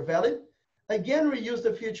commitments are valid. Again, we use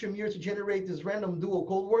the Fiat Shamir to generate these random dual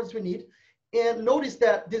code words we need. And notice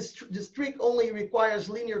that this trick only requires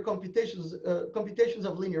linear computations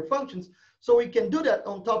of linear functions. So we can do that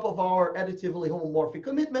on top of our additively homomorphic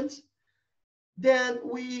commitments. Then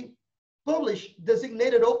we publish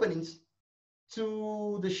designated openings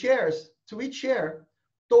to the shares, to each share,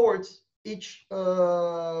 towards each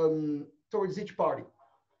party.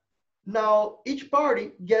 Now, each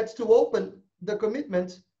party gets to open the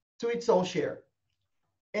commitment to its own share.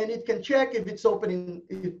 And it can check if its opening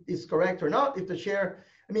is correct or not, if the share,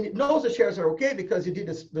 I mean, it knows the shares are okay because you did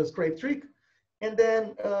the scrape trick. And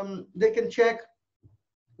then they can check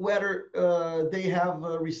whether they have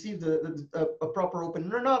received a proper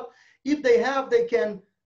opening or not. If they have, they can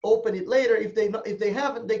open it later. If they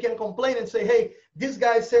haven't, they can complain and say, hey, this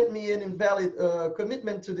guy sent me an invalid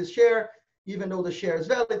commitment to this share, even though the share is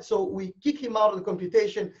valid. So we kick him out of the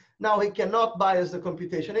computation. Now he cannot bias the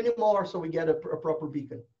computation anymore, so we get a proper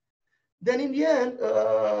beacon. Then in the end,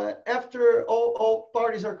 after all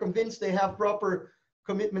parties are convinced they have proper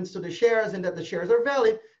commitments to the shares and that the shares are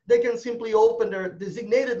valid, they can simply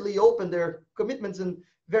designatedly open their commitments and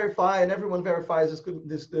verify, and everyone verifies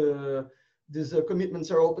these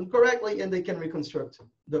commitments are opened correctly, and they can reconstruct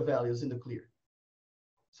the values in the clear.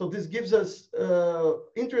 So this gives us,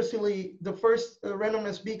 interestingly, the first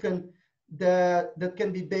randomness beacon that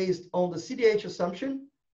can be based on the CDH assumption.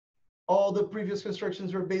 All the previous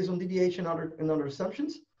constructions were based on DDH and other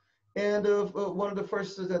assumptions. And one of the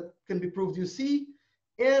first that can be proved UC.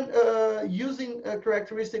 And using a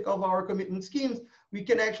characteristic of our commitment schemes, we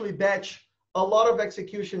can actually batch a lot of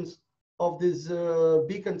executions of this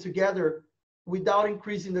beacon together without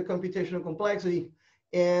increasing the computational complexity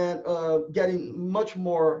and getting much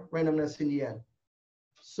more randomness in the end.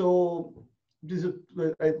 So this is,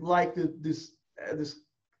 I like this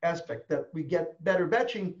aspect that we get better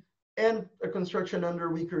batching and a construction under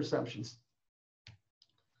weaker assumptions.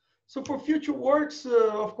 So for future works,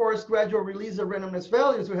 of course, gradual release of randomness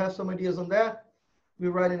values, we have some ideas on that.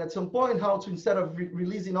 We're writing at some point how to, instead of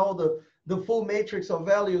releasing all the full matrix of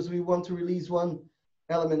values, we want to release one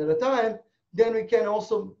element at a time. Then we can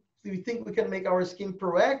also, we think we can make our scheme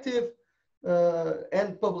proactive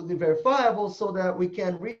and publicly verifiable so that we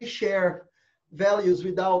can reshare values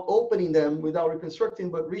without opening them, without reconstructing,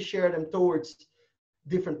 but reshare them towards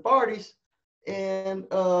different parties. And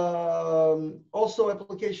also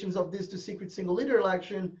applications of this to secret single leader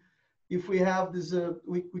election. If we have this,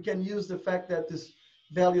 we can use the fact that these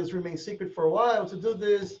values remain secret for a while to do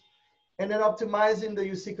this. And then optimizing the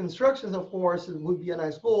UC constructions, of course, it would be a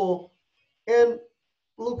nice goal. And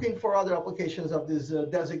looking for other applications of these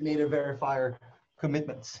designated verifier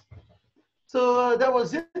commitments. So that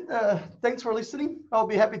was it. Thanks for listening. I'll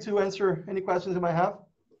be happy to answer any questions you might have.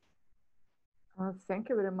 Thank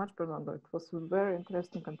you very much, Bernardo. It was very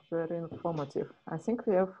interesting and very informative. I think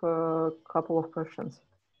we have a couple of questions.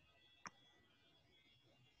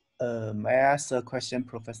 May I ask a question,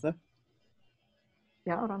 Professor?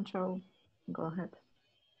 Yeah, Rancho, go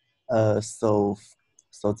ahead. So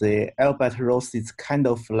the Albatross is kind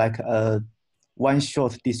of like a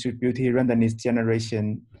one-shot distributed randomness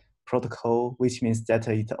generation protocol, which means that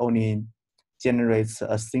it only generates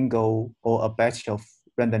a single or a batch of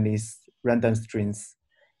random strings.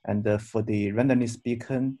 And for the randomness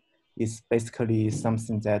beacon, it's basically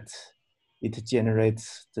something that it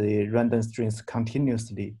generates the random strings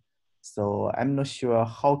continuously. So I'm not sure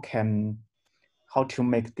how to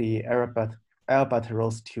make the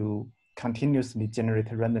Albatross to continuously generate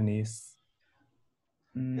randomness.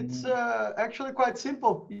 It's actually quite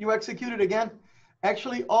simple. You execute it again.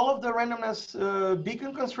 Actually, all of the randomness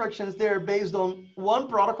beacon constructions, they're based on one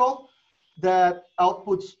protocol that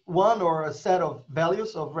outputs one or a set of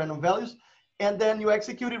values, of random values, and then you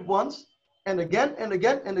execute it once and again and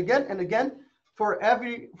again and again and again for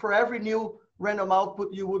every new random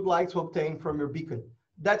output you would like to obtain from your beacon.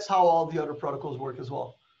 That's how all the other protocols work as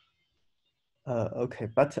well. Okay,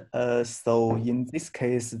 but so in this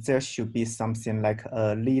case, there should be something like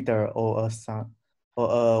a leader or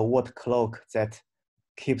a word clock that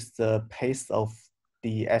keeps the pace of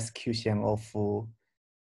the execution of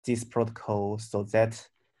this protocol, so that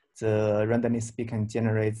the randomness beacon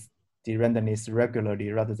generates the randomness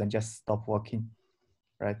regularly rather than just stop working,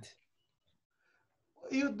 right?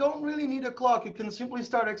 You don't really need a clock. You can simply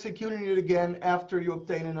start executing it again after you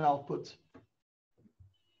obtain an output.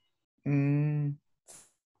 Then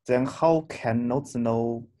how can nodes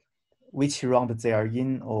know which round they are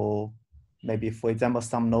in? Or maybe, for example,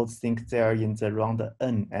 some nodes think they are in the round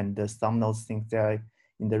n, and some nodes think they are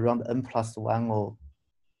in the round n+1, or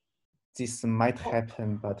this might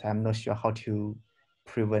happen, but I'm not sure how to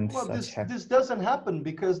prevent such happening. This doesn't happen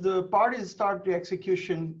because the parties start the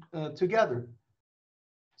execution together.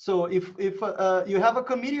 So if you have a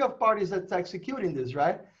committee of parties that's executing this,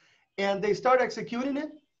 right? And they start executing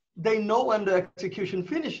it, they know when the execution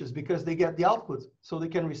finishes because they get the output, so they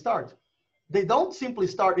can restart. They don't simply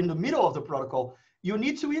start in the middle of the protocol. You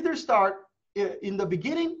need to either start in the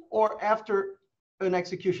beginning or after an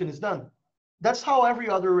execution is done. That's how every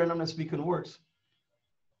other randomness beacon works.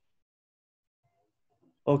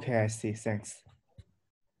 Okay, I see, thanks.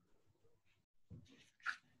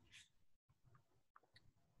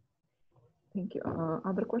 Thank you.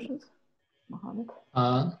 Other questions? Mohammed?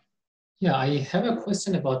 Yeah, I have a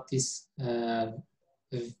question about this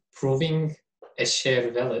proving a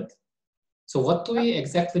share valid. So what do we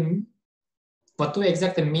exactly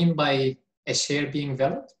mean by a share being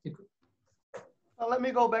valid? Let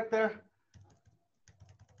me go back there.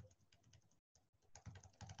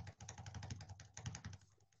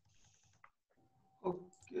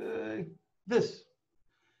 Okay, this.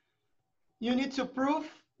 You need to prove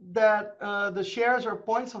that the shares are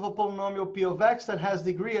points of a polynomial P of X that has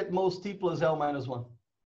degree at most T plus L minus 1.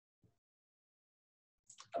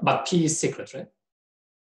 But P is secret, right?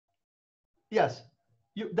 Yes,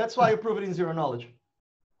 that's why you prove it in zero knowledge.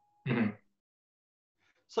 Mm-hmm.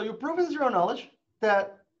 So you prove in zero knowledge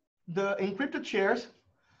that the encrypted shares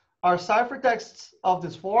are ciphertexts of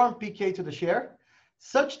this form, pk to the share,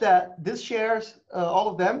 such that these shares, all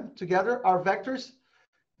of them together, are vectors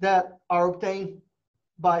that are obtained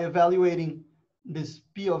by evaluating this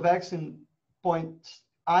P of X in points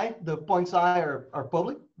I. The points I are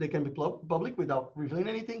public. They can be public without revealing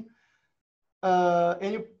anything.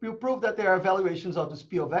 And you prove that there are evaluations of this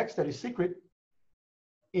P of X that is secret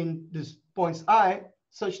in this points I,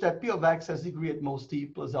 such that P of X has degree at most T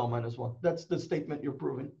plus L minus 1. That's the statement you're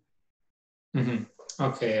proving. Mm-hmm.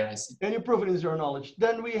 Okay, I see. And you prove it in zero knowledge.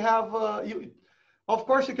 Then we have, of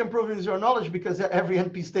course, you can prove it in zero knowledge because every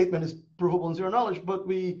NP statement is provable in zero knowledge, but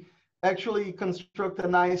we actually construct a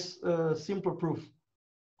nice, simpler proof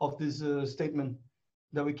of this statement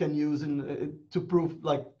that we can use to prove,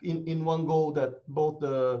 like in one go, that both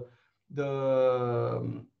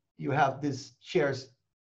you have these shares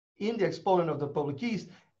in the exponent of the public keys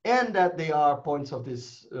and that they are points of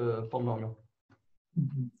this polynomial.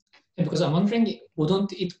 Mm-hmm. Because I'm wondering,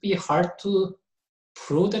 wouldn't it be hard to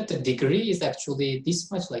prove that the degree is actually this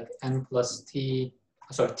much, like n plus t,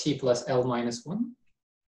 sorry, t plus L minus 1?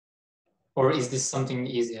 Or is this something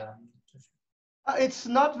easier? It's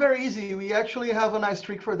not very easy. We actually have a nice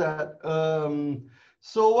trick for that.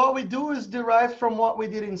 So what we do is derived from what we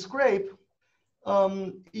did in Scrape.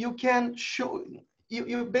 You can show,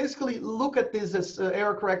 you basically look at this as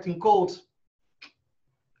error correcting codes.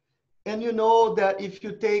 And you know that if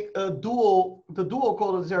you take the dual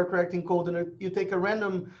code as error correcting code, and you take a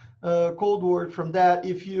random code word from that,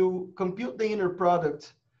 if you compute the inner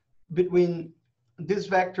product between this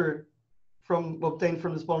vector obtained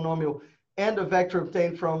from this polynomial and a vector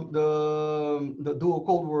obtained from the dual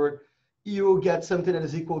code word, you get something that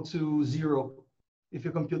is equal to 0 if you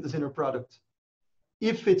compute this inner product,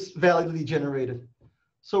 if it's validly generated.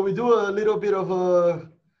 So we do a little bit of a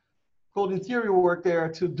coding theory work there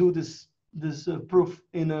to do this proof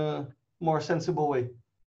in a more sensible way.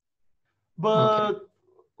 But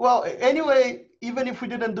well, anyway, even if we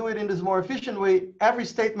didn't do it in this more efficient way, every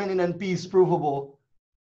statement in NP is provable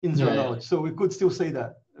in zero knowledge. So we could still say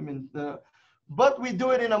that. I mean, but we do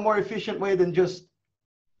it in a more efficient way than just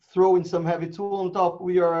throwing some heavy tool on top.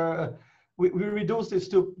 We reduce this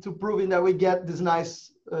to proving that we get this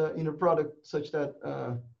nice inner product such that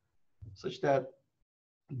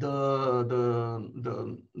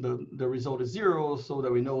the result is zero, so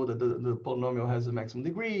that we know that the polynomial has a maximum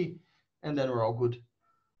degree, and then we're all good.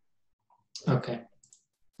 Okay.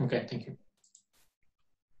 Okay. Thank you.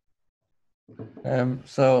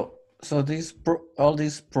 So all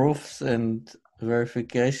these proofs and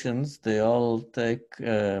verifications, they all take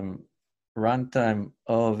runtime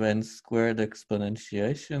of n squared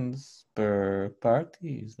exponentiations per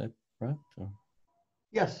party. Is that right? Or?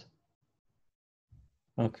 Yes.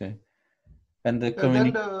 Okay. And the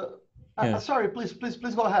sorry, please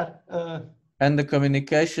go ahead. And the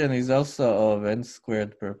communication is also of n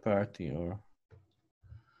squared per party, or?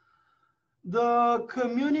 The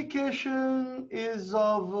communication is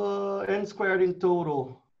of n squared in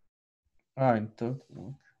total. Ah, in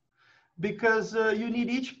total. Because you need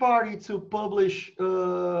each party to publish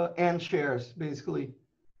n shares, basically,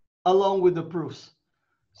 along with the proofs.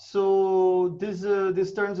 So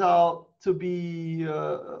this turns out to be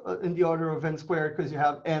in the order of n squared, because you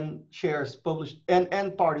have n shares published,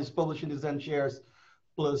 n parties publishing these n shares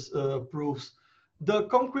plus proofs. The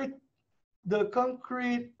concrete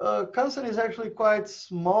constant is actually quite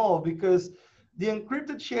small, because the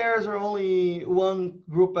encrypted shares are only one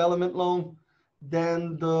group element long.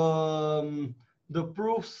 Then the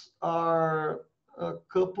proofs are a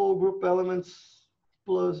couple group elements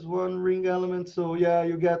plus one ring element. So yeah,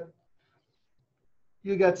 you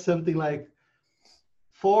get something like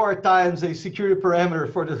 4 times a security parameter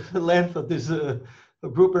for the length of this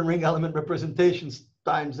group and ring element representations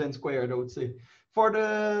times n squared, I would say. For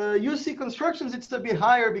the UC constructions, it's a bit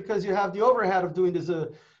higher because you have the overhead of doing this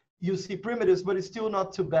UC primitives, but it's still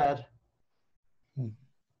not too bad.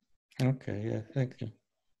 Okay, yeah, thank you.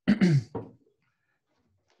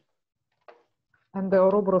 And the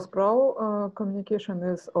Ouroboros-Prao communication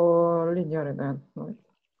is linear in n, right?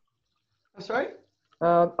 Sorry?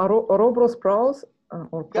 Ouroboros-Prao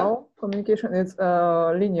or Prao communication is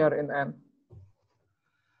linear in n.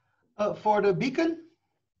 For the beacon?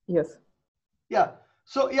 Yes. Yeah.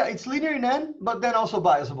 So yeah, it's linear in n, but then also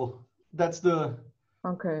biasable. That's the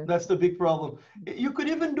big problem. You could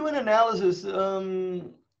even do an analysis.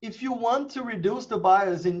 If you want to reduce the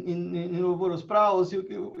bias in Ouroboros-Praos,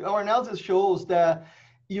 our analysis shows that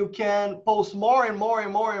you can post more and more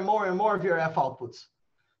and more and more and more VRF outputs.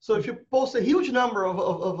 So if you post a huge number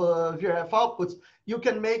of VRF outputs, you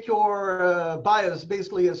can make your bias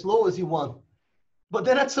basically as low as you want. But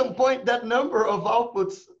then at some point, that number of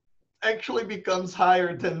outputs actually becomes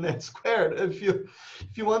higher than n squared if you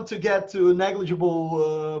want to get to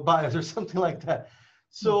negligible bias or something like that.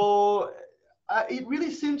 So it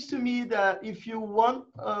really seems to me that if you want,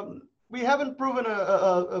 we haven't proven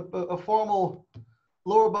a formal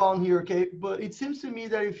lower bound here, okay? But it seems to me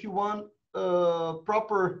that if you want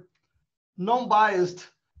proper non-biased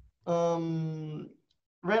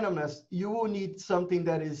randomness, you will need something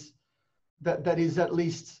that is at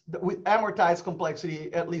least with amortized complexity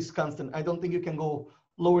at least constant. I don't think you can go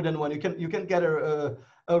lower than 1. You can get a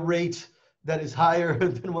rate that is higher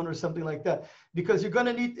than 1 or something like that, because you're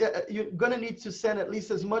gonna need to send at least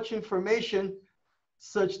as much information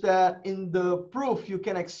such that in the proof you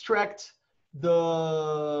can extract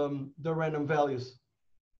the random values,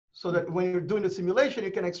 so that when you're doing the simulation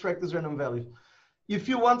you can extract these random values. If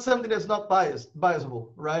you want something that's not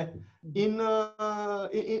biasable, right? In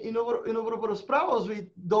Ouroboros-Praos,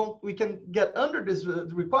 we can get under this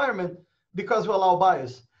requirement because we allow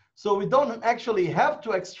bias. So we don't actually have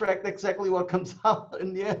to extract exactly what comes out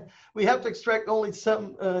in the end. We have to extract only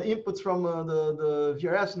some inputs from the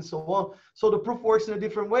VRFs and so on. So the proof works in a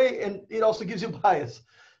different way, and it also gives you bias.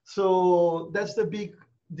 So that's the big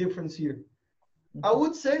difference here. I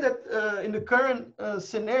would say that in the current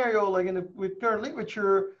scenario, like with current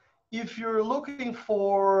literature, if you're looking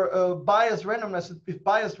for biased randomness, if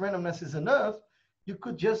biased randomness is enough, you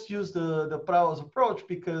could just use the Praos approach,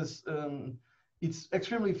 because it's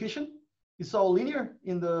extremely efficient. It's all linear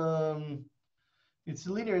in the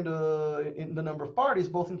number of parties,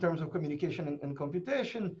 both in terms of communication and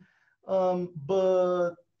computation,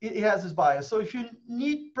 but it has this bias. So if you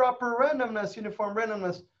need proper randomness, uniform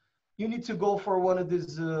randomness, you need to go for one of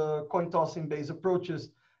these coin tossing based approaches,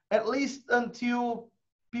 at least until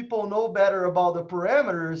people know better about the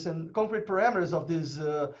parameters and concrete parameters of these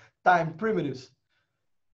time primitives.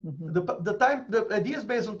 Mhm. The ideas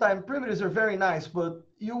based on time primitives are very nice, but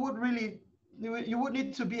you would really, you would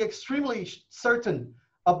need to be extremely certain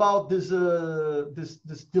about this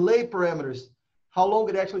delay parameters, how long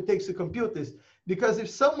it actually takes to compute this. Because if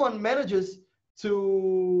someone manages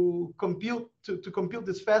to compute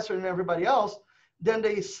this faster than everybody else, then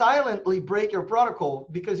they silently break your protocol,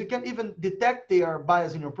 because you can't even detect they are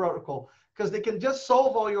biased in your protocol, because they can just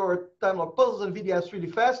solve all your time lock puzzles and VDFs really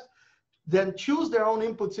fast, then choose their own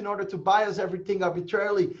inputs in order to bias everything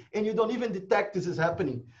arbitrarily, and you don't even detect this is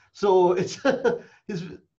happening. So it's, it's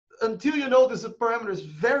until you know this parameters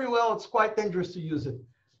very well, it's quite dangerous to use it.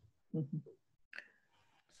 Mhm.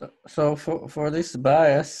 So for this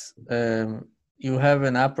bias, you have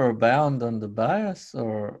an upper bound on the bias,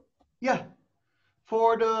 or? Yeah,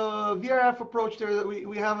 for the VRF approach, there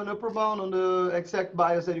we have an upper bound on the exact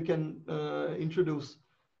bias that you can introduce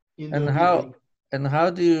in the beacon. And how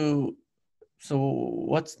do you? So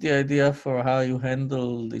what's the idea for how you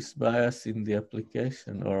handle this bias in the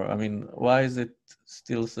application? Or I mean, why is it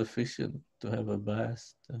still sufficient to have a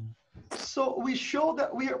bias? So we show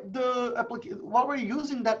that what we're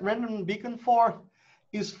using that random beacon for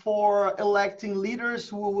is for electing leaders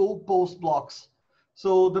who will post blocks.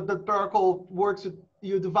 So the protocol works with,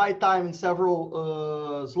 you divide time in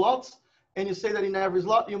several slots, and you say that in every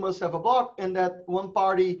slot you must have a block, and that one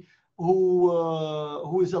party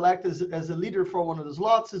who is elected as a leader for one of the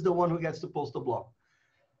slots is the one who gets to post the block.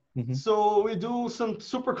 Mm-hmm. So we do some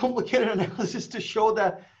super complicated analysis to show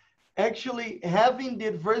that actually having the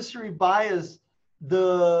adversary bias,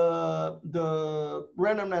 the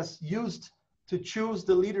randomness used to choose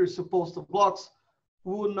the leaders to post the blocks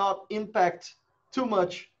will not impact too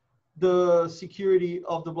much the security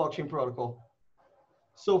of the blockchain protocol.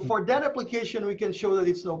 So for that application, we can show that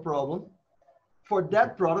it's no problem for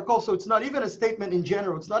that protocol. So it's not even a statement in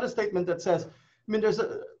general. It's not a statement that says, I mean, there's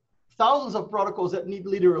thousands of protocols that need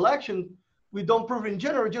leader election. We don't prove in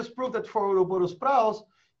general, just prove that for Albatross,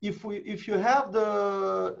 if you have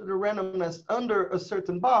the randomness under a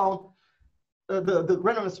certain bound, the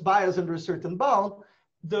randomness bias under a certain bound,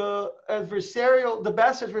 the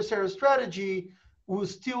best adversarial strategy will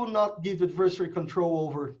still not give adversary control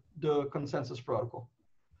over the consensus protocol.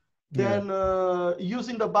 Then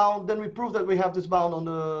using the bound, then we prove that we have this bound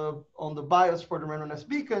on the bias for the randomness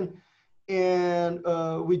beacon, and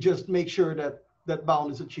we just make sure that that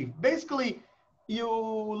bound is achieved. Basically, you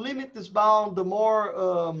limit this bound the more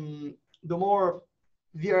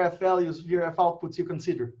VRF values, VRF outputs you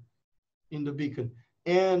consider in the beacon,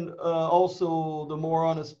 and also the more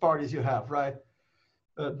honest parties you have, right?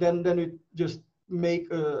 Then we just make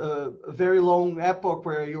a very long epoch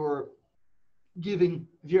where you're giving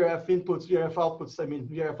VRF inputs, VRF outputs. I mean,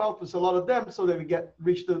 VRF outputs, a lot of them, so that we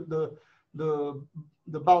reach the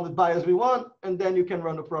bounded bias we want, and then you can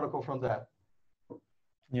run the protocol from that.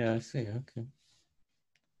 Yeah, I see. Okay.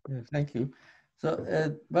 Yeah, thank you. So,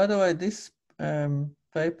 by the way, this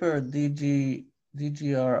paper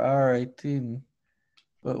DGRR 18.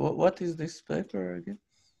 What is this paper again?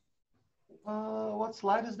 What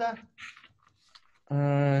slide is that?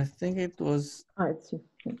 I think it was. It's you.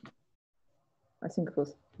 I think it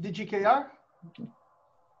was. DGKR?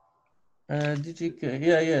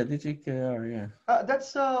 DGKR, yeah.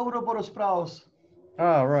 That's Ouroboros.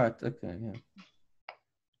 Ah, right. Okay, yeah.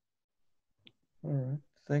 All right.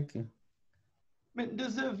 Thank you. I mean,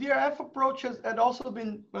 this VRF approach had also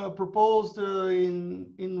been proposed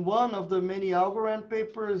in one of the many Algorand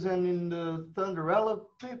papers and in the Thunderella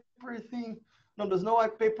paper, I think. No, there's no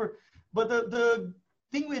white paper. But the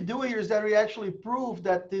thing we do here is that we actually prove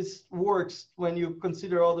that this works when you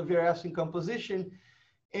consider all the VRFs in composition.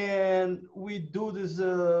 And we do this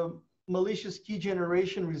malicious key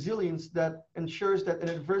generation resilience that ensures that an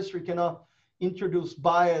adversary cannot introduce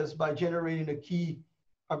bias by generating a key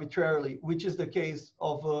arbitrarily, which is the case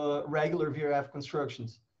of regular VRF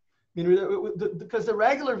constructions. I mean, because the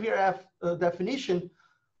regular VRF definition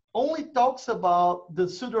only talks about the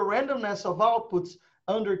pseudo-randomness of outputs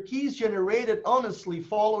under keys generated honestly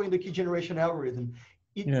following the key generation algorithm.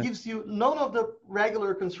 It gives you, none of the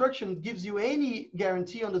regular construction gives you any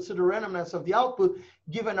guarantee on the pseudo-randomness of the output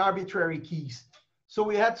given arbitrary keys. So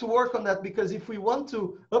we had to work on that, because if we want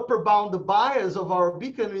to upper bound the bias of our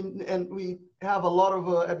beacon, and we have a lot of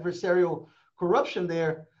adversarial corruption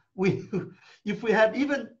there, if we had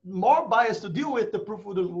even more bias to deal with, the proof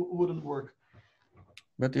wouldn't work.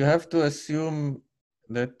 But you have to assume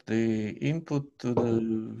that the input to the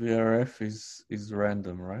VRF is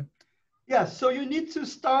random, right? Yeah, so you need to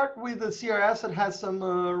start with a CRS that has some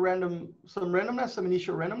randomness, some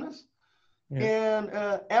initial randomness. Yeah. And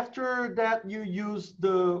after that, you use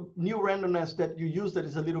the new randomness that you use that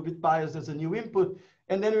is a little bit biased as a new input.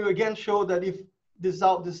 And then you again show that if this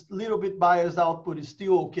little bit biased output is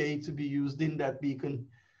still okay to be used in that beacon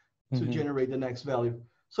to generate the next value.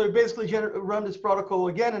 So you basically run this protocol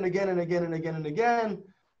again and again and again and again and again,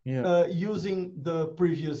 using the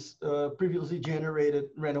previously generated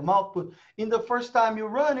random output. In the first time you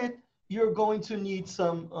run it, you're going to need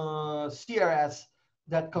some CRS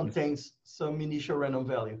that contains some initial random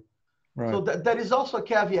value. Right. So that is also a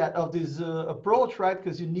caveat of this approach, right?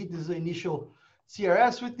 Because you need this initial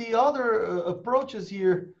CRS. With the other approaches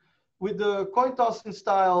here, with the coin tossing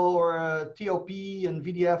style or TLP and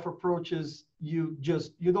VDF approaches, you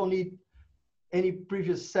don't need any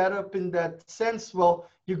previous setup in that sense. Well,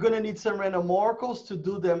 you're going to need some random oracles to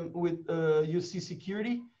do them with UC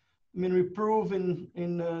security. I mean, we prove in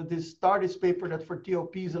this TARDIS paper that for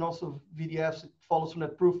TLPs and also VDFs, it follows from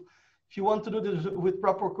that proof. If you want to do this with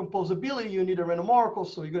proper composability, you need a random oracle.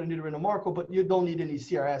 So you're going to need a random oracle, but you don't need any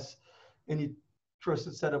CRS, any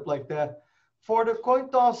trusted setup like that. For the coin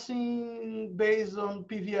tossing based on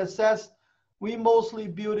PVSS, we mostly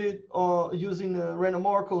build it using random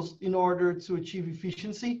oracles in order to achieve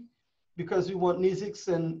efficiency, because we want NISIX.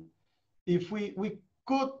 And if we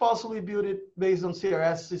could possibly build it based on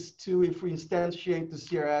CRSs too, if we instantiate the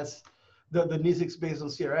CRS, the NISIX based on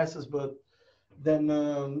CRSs, but then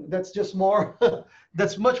that's just more,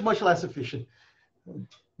 that's much less efficient.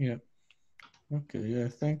 Yeah. Okay, yeah,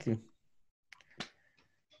 thank you.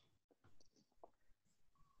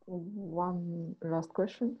 One last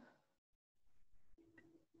question.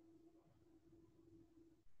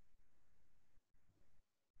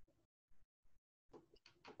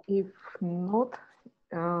 If not,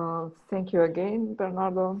 thank you again,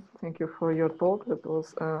 Bernardo. Thank you for your talk. That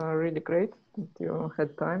was really great that you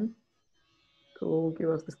had time to give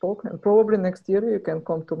us this talk. And probably next year you can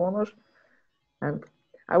come to Monash. And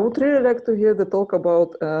I would really like to hear the talk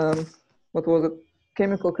about, what was it,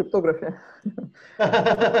 chemical cryptography.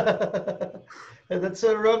 That's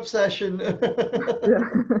a rough session. Yeah.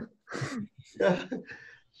 Yeah.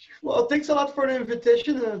 Well, thanks a lot for the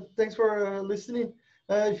invitation. Thanks for listening.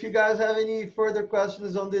 If you guys have any further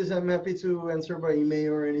questions on this, I'm happy to answer by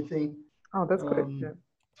email or anything. Oh, that's great. Yeah.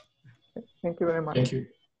 Thank you very much. Thank you.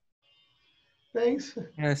 Thanks.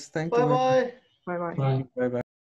 Yes, thank you. Bye-bye. Bye-bye. Bye. Bye-bye.